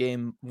to win a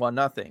game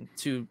 1-0,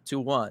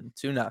 2-1,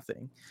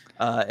 2-0,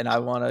 and I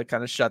want to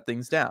kind of shut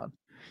things down.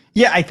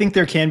 Yeah, I think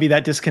there can be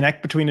that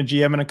disconnect between a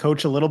GM and a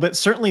coach a little bit,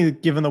 certainly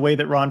given the way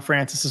that Ron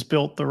Francis has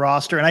built the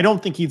roster. And I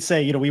don't think he'd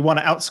say, we want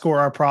to outscore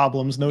our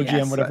problems. No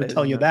GM would ever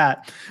tell you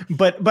that.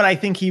 But I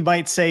think he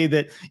might say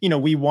that,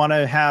 we want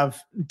to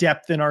have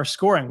depth in our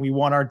scoring. We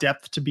want our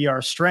depth to be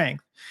our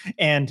strength.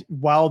 And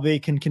while they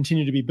can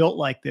continue to be built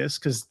like this,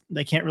 because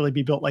they can't really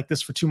be built like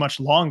this for too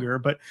much longer,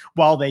 but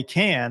while they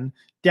can,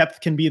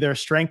 depth can be their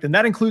strength. And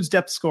that includes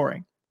depth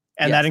scoring.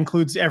 And that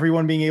includes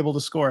everyone being able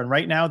to score. And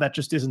right now, that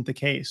just isn't the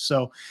case.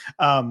 So,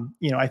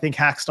 I think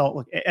Hackstall,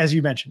 look, as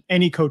you mentioned,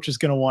 any coach is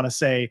going to want to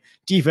say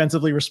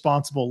defensively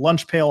responsible,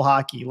 lunch pail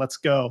hockey, let's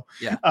go.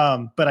 Yeah.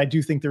 But I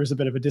do think there is a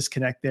bit of a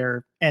disconnect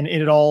there. And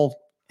it all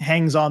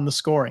hangs on the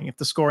scoring. If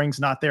the scoring's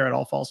not there, it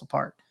all falls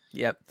apart.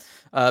 Yep.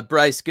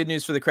 Bryce, good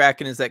news for the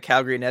Kraken is that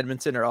Calgary and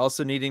Edmonton are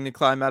also needing to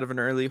climb out of an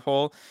early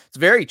hole. It's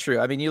very true.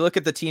 I mean, you look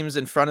at the teams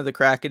in front of the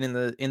Kraken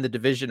in the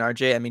division,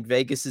 RJ. I mean,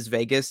 Vegas is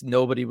Vegas.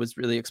 Nobody was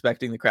really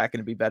expecting the Kraken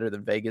to be better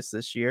than Vegas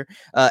this year.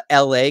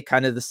 LA,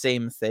 kind of the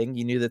same thing.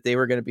 You knew that they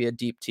were going to be a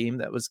deep team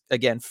that was,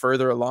 again,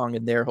 further along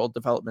in their whole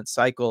development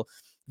cycle.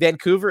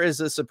 Vancouver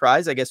is a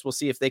surprise. I guess we'll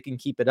see if they can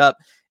keep it up.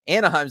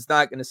 Anaheim's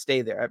not going to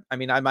stay there. I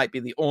mean, I might be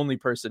the only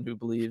person who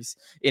believes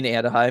in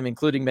Anaheim,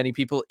 including many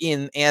people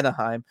in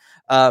Anaheim.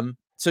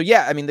 So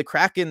yeah, I mean, the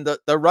Kraken,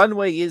 the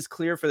runway is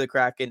clear for the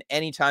Kraken.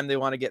 Anytime they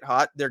want to get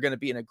hot, they're going to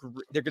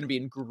be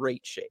in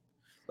great shape,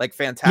 like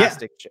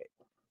fantastic shape.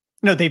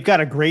 No, they've got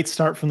a great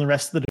start from the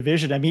rest of the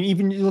division. I mean,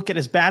 even you look at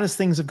as bad as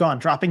things have gone,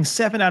 dropping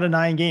 7 out of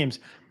 9 games,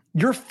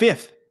 you're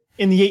 5th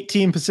in the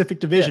 8-team Pacific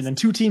Division, and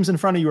 2 teams in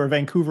front of you are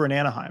Vancouver and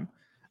Anaheim.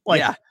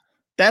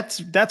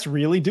 That's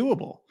really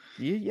doable.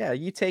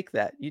 You take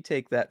that. You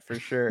take that for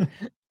sure.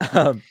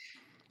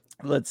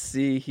 Let's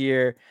see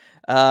here.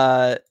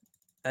 I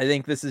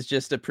think this is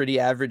just a pretty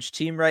average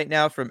team right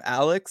now from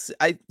Alex.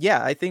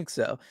 I think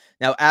so.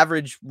 Now,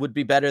 average would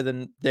be better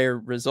than their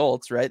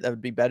results, right? That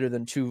would be better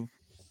than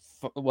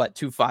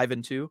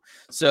 2-5-2.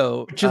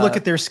 So, but you look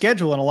at their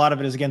schedule, and a lot of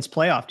it is against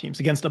playoff teams,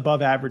 against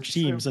above average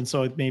teams, and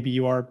so maybe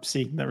you are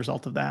seeing the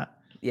result of that.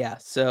 Yeah.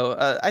 So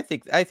I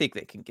think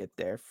they can get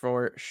there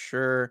for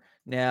sure.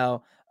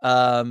 Now,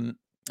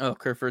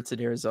 Kerfoot's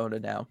in Arizona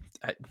now.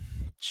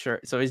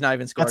 Sure. So he's not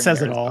even scoring. That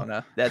says in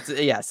Arizona.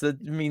 It all. So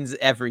that means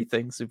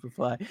everything,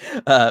 Superfly.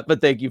 But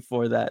thank you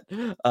for that.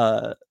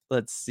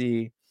 Let's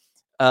see.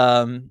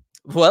 Well,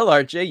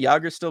 RJ,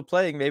 Yager's still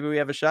playing. Maybe we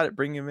have a shot at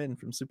bringing him in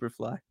from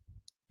Superfly.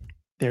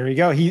 There we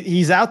go.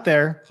 He's out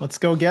there. Let's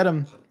go get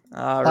him.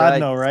 All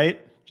right. Right?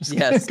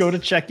 Just go to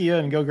Czechia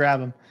and go grab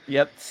him.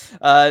 Yep.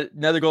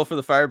 Another goal for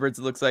the Firebirds,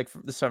 it looks like,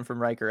 this time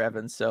from Riker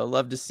Evans. So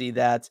love to see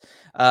that.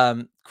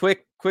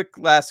 Quick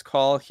last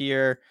call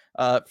here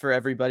for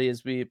everybody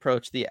as we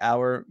approach the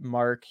hour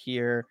mark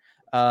here.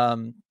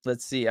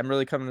 Let's see. I'm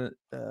really coming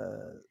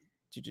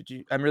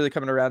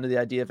around to the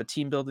idea of a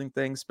team building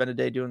thing. Spend a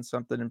day doing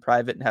something in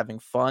private and having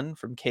fun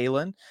from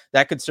Kalen.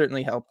 That could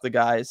certainly help the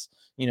guys,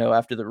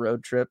 after the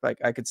road trip.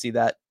 I could see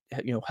that,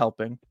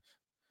 helping.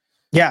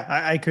 Yeah,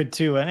 I could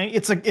too. And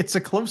it's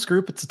a close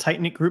group. It's a tight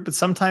knit group, but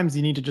sometimes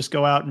you need to just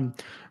go out and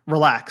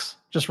relax.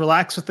 Just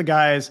relax with the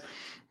guys.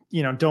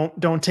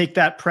 Don't take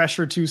that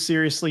pressure too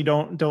seriously.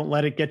 Don't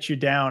let it get you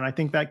down. I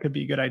think that could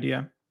be a good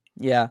idea.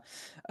 Yeah.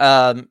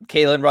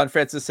 Kalen, Ron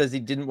Francis says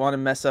he didn't want to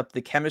mess up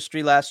the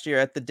chemistry last year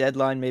at the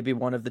deadline. Maybe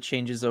one of the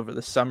changes over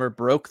the summer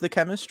broke the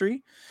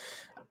chemistry.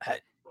 I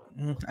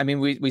mean,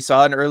 we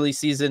saw an early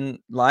season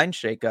line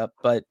shakeup,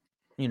 but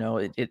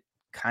it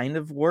kind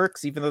of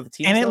works, even though the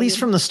team, and at least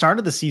from the start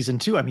of the season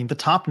too. I mean, the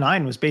top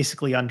 9 was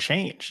basically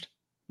unchanged.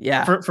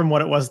 Yeah, from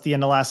what it was at the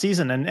end of last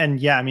season, and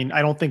yeah, I mean,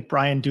 I don't think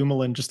Brian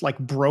Dumoulin just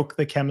broke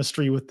the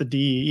chemistry with the D.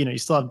 You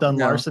still have Dunn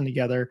Larson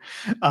together.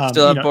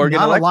 Still have Borg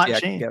and Alexiak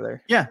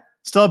together. Yeah,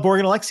 still have Borg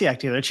and Alexiak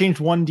together. It changed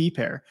 1 D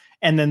pair,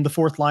 and then the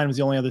fourth line was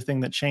the only other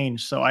thing that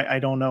changed. So I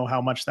don't know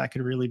how much that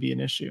could really be an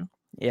issue.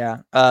 Yeah.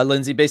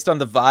 Lindsay, based on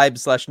the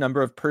vibe /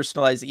 number of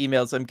personalized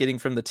emails I'm getting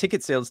from the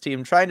ticket sales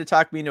team trying to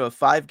talk me into a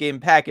 5-game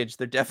package,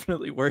 they're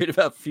definitely worried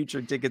about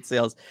future ticket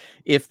sales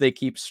if they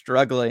keep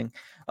struggling.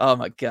 Oh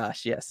my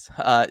gosh. Yes.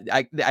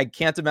 I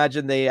can't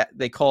imagine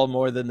they call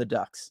more than the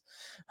Ducks.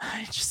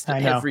 I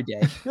know. Every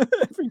day.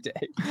 Every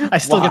day. I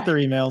still get their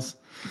emails.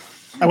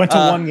 I went to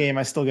one game.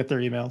 I still get their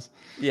emails.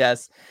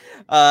 Yes.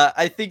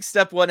 I think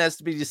step one has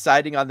to be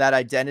deciding on that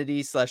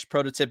identity /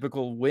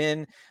 prototypical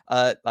win,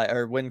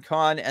 or win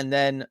con, and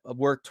then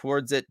work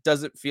towards it.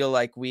 Doesn't feel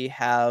like we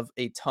have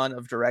a ton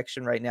of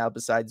direction right now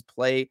besides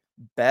play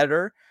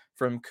better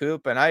from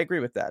Coop. And I agree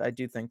with that. I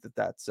do think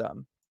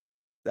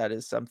that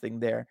is something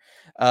there.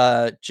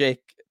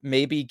 Jake,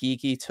 maybe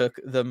Geeky took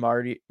the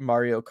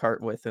Mario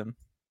Kart with him.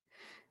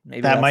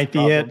 Maybe That that's the might be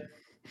problem. it.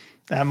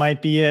 That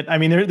might be it. I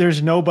mean,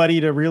 there's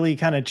nobody to really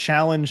kind of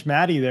challenge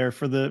Matty there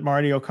for the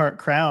Mario Kart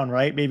crown,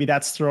 right? Maybe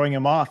that's throwing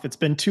him off. It's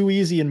been too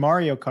easy in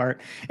Mario Kart,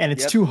 and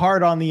it's Yep. too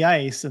hard on the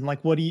ice. And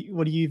like, what do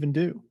you even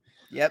do?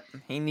 Yep.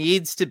 He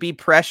needs to be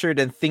pressured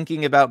and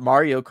thinking about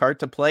Mario Kart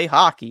to play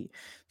hockey.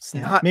 It's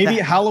not Maybe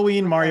that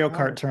Halloween not that Mario Kart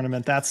hard.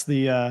 tournament. That's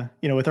the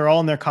with they're all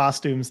in their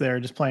costumes there,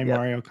 just playing Yep.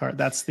 Mario Kart.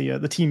 That's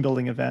the team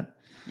building event.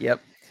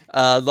 Yep.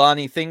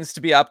 Lonnie, things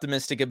to be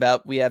optimistic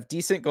about. We have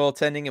decent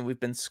goaltending and we've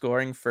been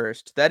scoring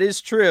first. That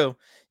is true.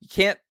 You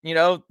can't,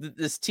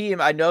 this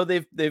team, I know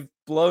they've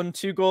blown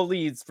 2-goal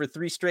leads for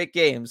 3 straight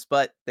games,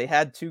 but they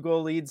had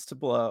 2-goal leads to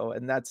blow,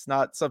 and that's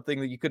not something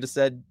that you could have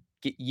said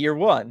year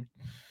one.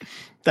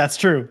 That's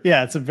true.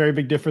 Yeah, it's a very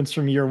big difference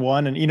from year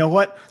one. And you know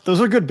what? Those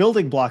are good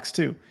building blocks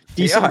too.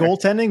 Decent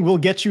goaltending will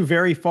get you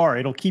very far.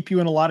 It'll keep you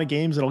in a lot of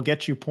games. It'll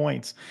get you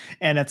points.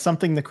 And it's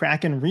something the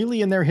Kraken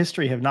really in their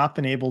history have not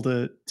been able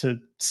to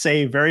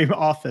say very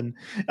often,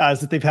 is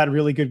that they've had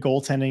really good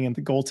goaltending, and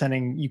the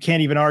goaltending, you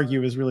can't even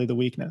argue, is really the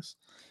weakness.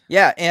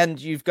 Yeah, and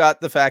you've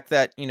got the fact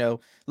that,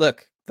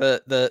 look,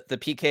 the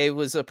PK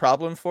was a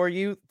problem for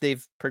you.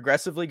 They've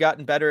progressively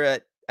gotten better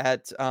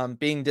at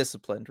being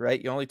disciplined,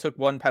 right? You only took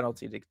 1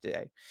 penalty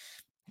today.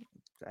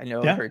 I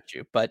know it hurt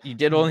you, but you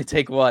did only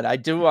take 1. I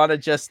do want to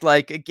just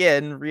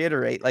again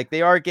reiterate,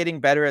 they are getting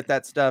better at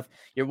that stuff.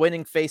 You're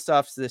winning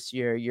faceoffs this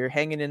year. You're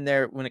hanging in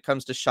there when it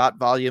comes to shot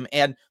volume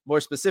and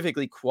more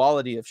specifically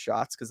quality of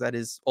shots, because that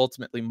is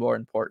ultimately more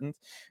important.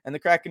 And the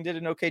Kraken did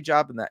an okay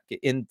job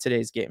in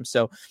today's game.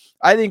 So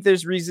I think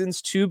there's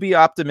reasons to be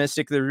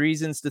optimistic. There are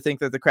reasons to think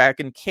that the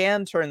Kraken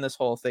can turn this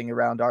whole thing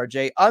around,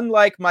 RJ,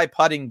 unlike my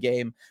putting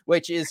game,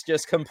 which is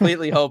just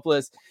completely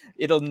hopeless.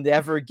 It'll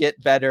never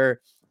get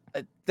better.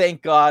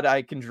 Thank God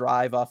I can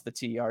drive off the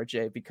tee,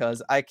 RJ,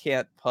 because I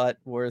can't putt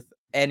worth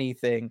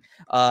anything.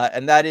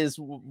 And that is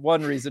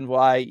one reason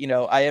why,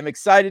 I am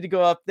excited to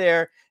go up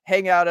there,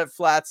 hang out at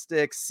Flat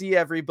Stick, see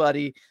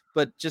everybody,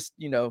 but just,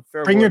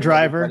 fair Bring your warning,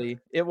 driver. everybody,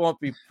 it won't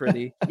be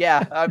pretty.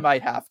 Yeah, I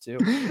might have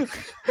to.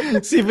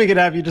 See if we can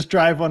have you just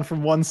drive one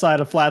from one side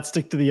of Flat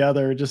Stick to the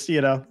other. Just,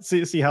 see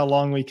how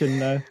long we can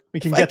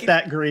get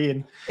that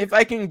green. If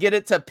I can get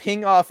it to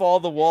ping off all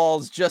the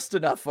walls just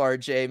enough,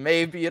 RJ,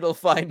 maybe it'll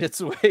find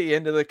its way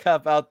into the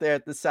cup out there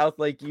at the South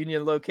Lake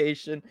Union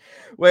location,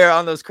 where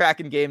on those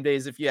Kraken game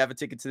days, if you have a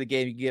ticket to the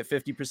game, you can get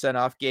 50%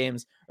 off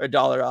games or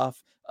 $1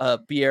 off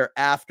beer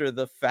after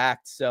the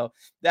fact. So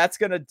that's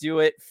going to do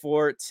it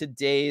for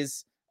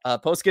today's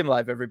Postgame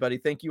Live, everybody.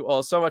 Thank you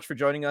all so much for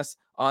joining us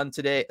on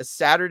today, a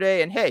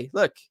Saturday. And hey,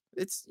 look,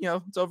 it's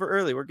over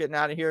early. We're getting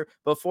out of here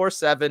before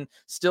 7.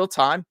 Still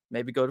time.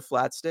 Maybe go to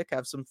Flat Stick,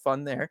 have some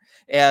fun there.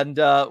 And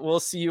we'll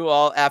see you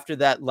all after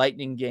that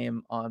Lightning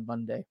game on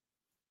Monday.